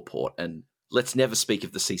C64 port, and let's never speak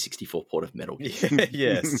of the C64 port of Metal Gear.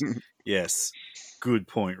 Yes. Good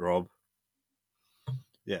point, Rob.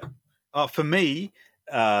 For me,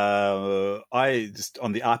 I just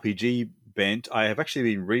on the RPG bent, I have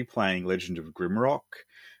actually been replaying Legend of Grimrock,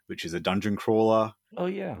 which is a dungeon crawler. Oh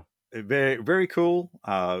yeah. Very, very cool.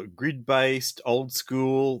 Grid-based, old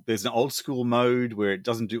school. There's an old school mode where it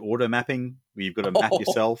doesn't do auto mapping, where you've got to map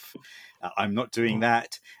yourself. I'm not doing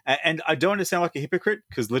that, and I don't want to sound like a hypocrite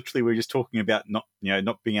because literally we're just talking about not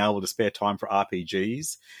being able to spare time for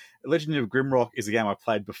RPGs. Legend of Grimrock is a game I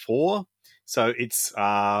played before, so it's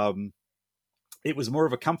it was more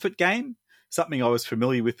of a comfort game, something I was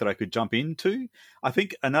familiar with that I could jump into. I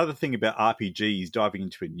think another thing about RPGs, diving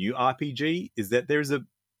into a new RPG, is that there's a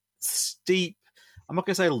steep, I'm not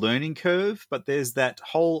going to say learning curve, but there's that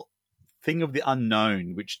whole thing of the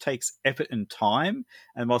unknown, which takes effort and time.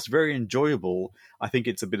 And whilst very enjoyable, I think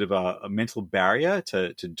it's a bit of a mental barrier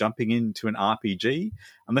to jumping into an RPG,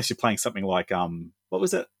 unless you're playing something like, what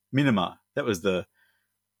was it? Minima. That was the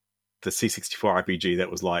C64 RPG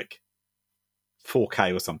that was like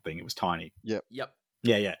 4K or something. It was tiny. Yep.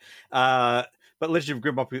 Yeah. But Legend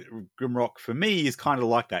of Grimrock for me is kind of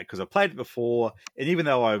like that because I played it before, and even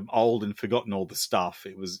though I'm old and forgotten all the stuff,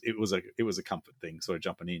 it was a comfort thing, sort of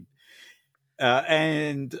jumping in.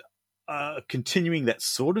 And continuing that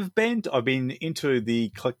sort of bent, I've been into the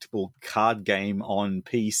collectible card game on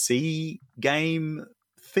PC game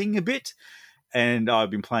thing a bit, and I've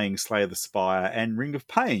been playing Slay the Spire and Ring of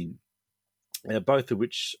Pain, both of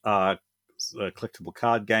which are collectible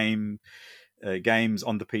card games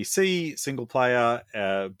on the PC, single player,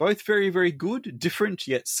 both very, very good, different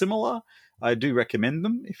yet similar. I do recommend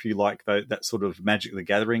them if you like that sort of Magic the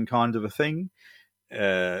Gathering kind of a thing.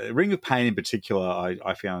 Ring of Pain in particular,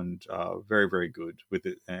 I found very, very good with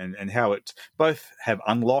it, and how it both have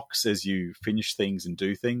unlocks as you finish things and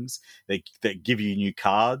do things that give you new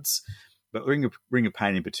cards. But Ring of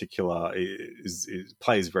Pain in particular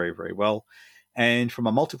plays very, very well. And from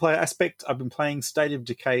a multiplayer aspect, I've been playing State of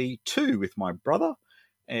Decay 2 with my brother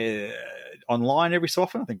online every so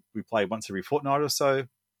often. I think we play once every fortnight or so.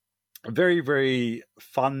 A very, very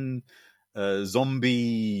fun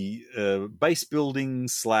zombie base building /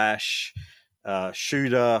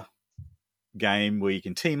 shooter game where you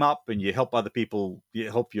can team up and you help other people, you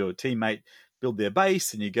help your teammate build their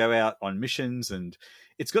base, and you go out on missions. And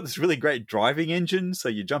it's got this really great driving engine, so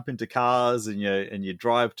you jump into cars and you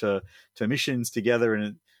drive to missions together,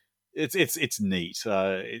 and it's neat.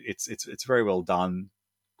 It's very well done,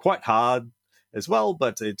 quite hard as well,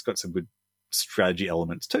 but it's got some good strategy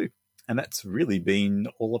elements too. And that's really been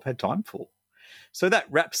all I've had time for. So that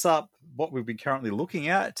wraps up what we've been currently looking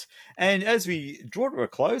at. And as we draw to a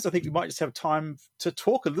close, I think we might just have time to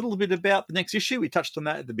talk a little bit about the next issue. We touched on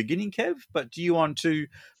that at the beginning, Kev, but do you want to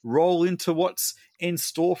roll into what's in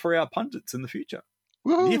store for our pundits in the future?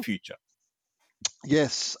 Woo-hoo. Near future.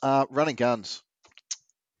 Yes, running guns.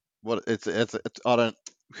 What it's I don't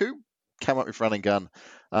who came up with running gun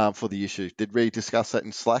for the issue. Did we discuss that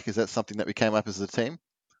in Slack? Is that something that we came up as a team?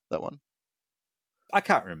 That one? I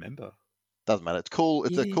can't remember. Doesn't matter. It's cool.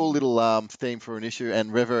 It's a cool little theme for an issue,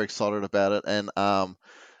 and we're very excited about it. And I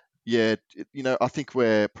think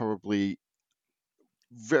we're probably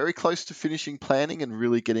very close to finishing planning and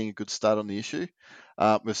really getting a good start on the issue.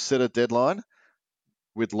 We've set a deadline.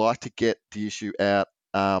 We'd like to get the issue out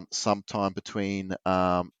sometime between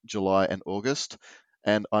July and August.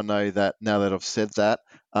 And I know that now that I've said that,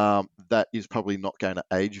 that is probably not going to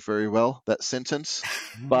age very well, that sentence.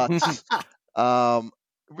 But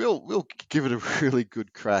we'll give it a really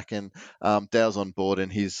good crack. And Dow's on board,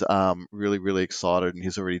 and he's really, really excited, and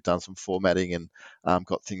he's already done some formatting and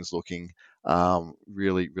got things looking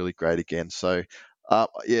really, really great again. So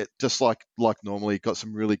just like normally, got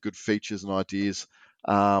some really good features and ideas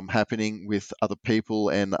happening with other people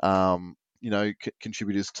and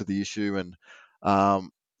contributors to the issue, and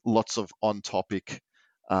lots of on-topic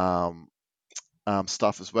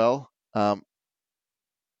stuff as well.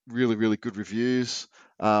 Really, really good reviews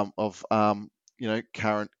of current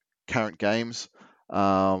games,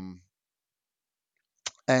 and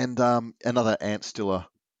another Ant Stiller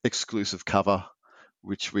exclusive cover,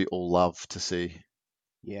 which we all love to see.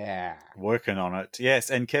 Yeah, working on it. Yes,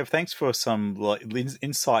 and Kev, thanks for some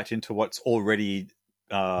insight into what's already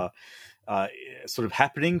sort of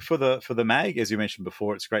happening for the mag. As you mentioned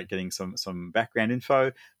before, it's great getting some background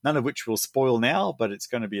info, none of which we'll spoil now, but it's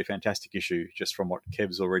going to be a fantastic issue just from what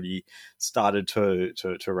Kev's already started to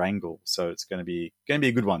wrangle. So it's going to be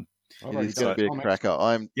a good one. It's going to be a cracker.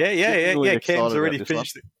 Cam's already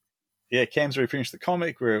finished. Cam's already finished the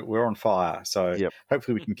comic. We're on fire. So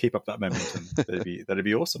hopefully we can keep up that momentum. That'd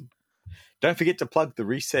be awesome. Don't forget to plug the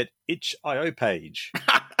Reset itch.io page.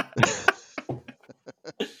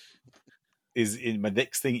 is in my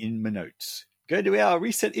next thing in my notes. Go to our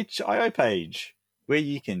Reset.itch.io page where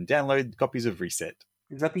you can download copies of Reset.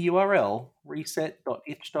 Is that the URL?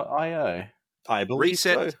 Reset.itch.io. I believe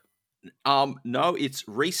so. No, it's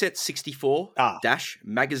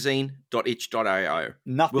reset64-magazine.itch.io.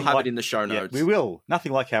 We'll have it in the show notes. We will.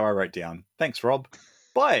 Nothing like how I wrote down. Thanks, Rob.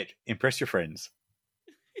 Buy it. Impress your friends.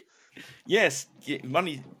 Yes,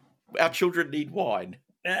 money. Our children need wine.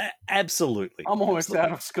 Absolutely. I'm almost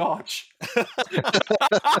out of scotch.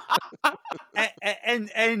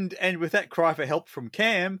 and with that cry for help from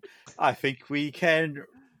Cam, I think we can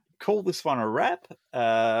call this one a wrap.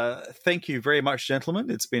 Thank you very much,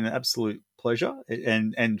 gentlemen. It's been an absolute pleasure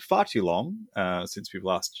and far too long since we've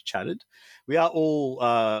last chatted. We are all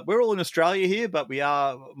we're all in Australia here, but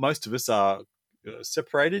most of us are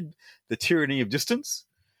separated. The tyranny of distance.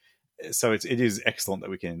 So it is excellent that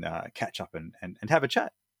we can catch up and have a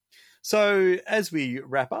chat. So as we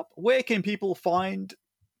wrap up, where can people find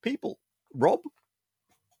people? Rob?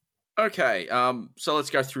 Okay, so let's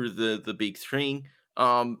go through the big thing.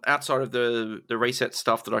 Outside of the Reset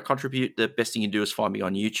stuff that I contribute, the best thing you can do is find me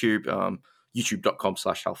on YouTube,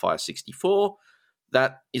 youtube.com/Hellfire64.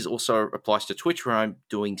 That is also applies to Twitch, where I'm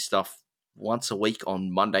doing stuff once a week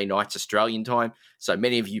on Monday nights Australian time. So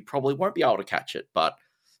many of you probably won't be able to catch it, but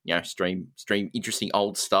stream interesting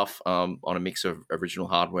old stuff on a mix of original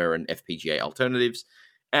hardware and FPGA alternatives.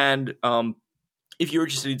 And if you're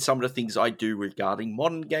interested in some of the things I do regarding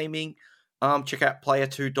modern gaming, check out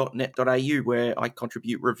player2.net.au, where I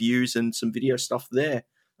contribute reviews and some video stuff there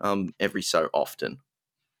every so often.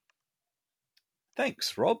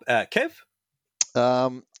 Thanks, Rob. Kev? I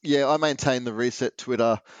maintain the Reset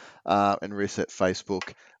Twitter and Reset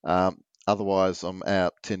Facebook. Otherwise, I'm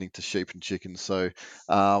out tending to sheep and chickens, so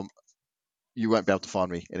you won't be able to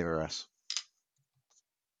find me anywhere else.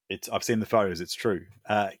 I've seen the photos. It's true.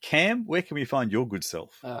 Cam, where can we find your good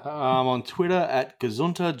self? I'm on Twitter at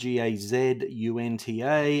Gazunta, Gazunta,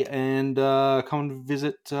 and come and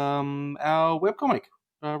visit our webcomic,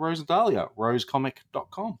 Rose and Dahlia,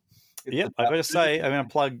 rosecomic.com. Yeah, I've got to say, I'm going to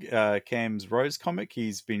plug Cam's Rose comic.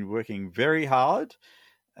 He's been working very hard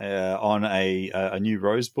on a new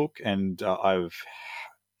Rose book, and I've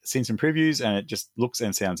seen some previews, and it just looks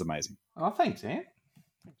and sounds amazing. Oh, thanks, Ant.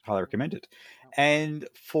 Highly recommend it. And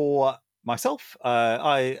for myself,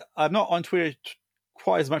 I'm not on Twitter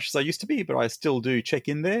quite as much as I used to be, but I still do check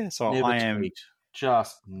in there. So never I am tweet.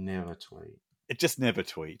 Just never tweet. Just never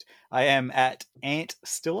tweet. I am at Ant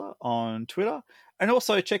Stiller on Twitter, and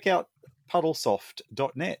also check out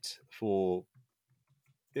puddlesoft.net for.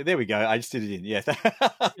 There we go. I just did it in. Yeah,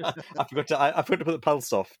 I forgot to put the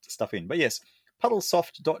Puddlesoft stuff in. But yes,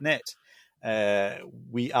 puddlesoft.net.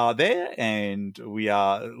 We are there, and we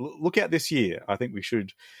are. Look out this year. I think we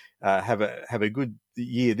should have a good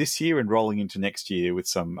year this year and rolling into next year with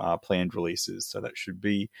some planned releases. So that should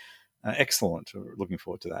be excellent. Looking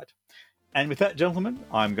forward to that. And with that, gentlemen,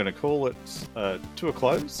 I'm going to call it to a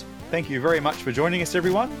close. Thank you very much for joining us,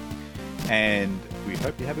 everyone, and we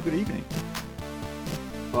hope you have a good evening.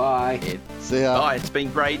 Bye. See ya. Bye. It's been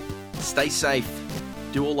great. Stay safe.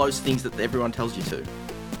 Do all those things that everyone tells you to.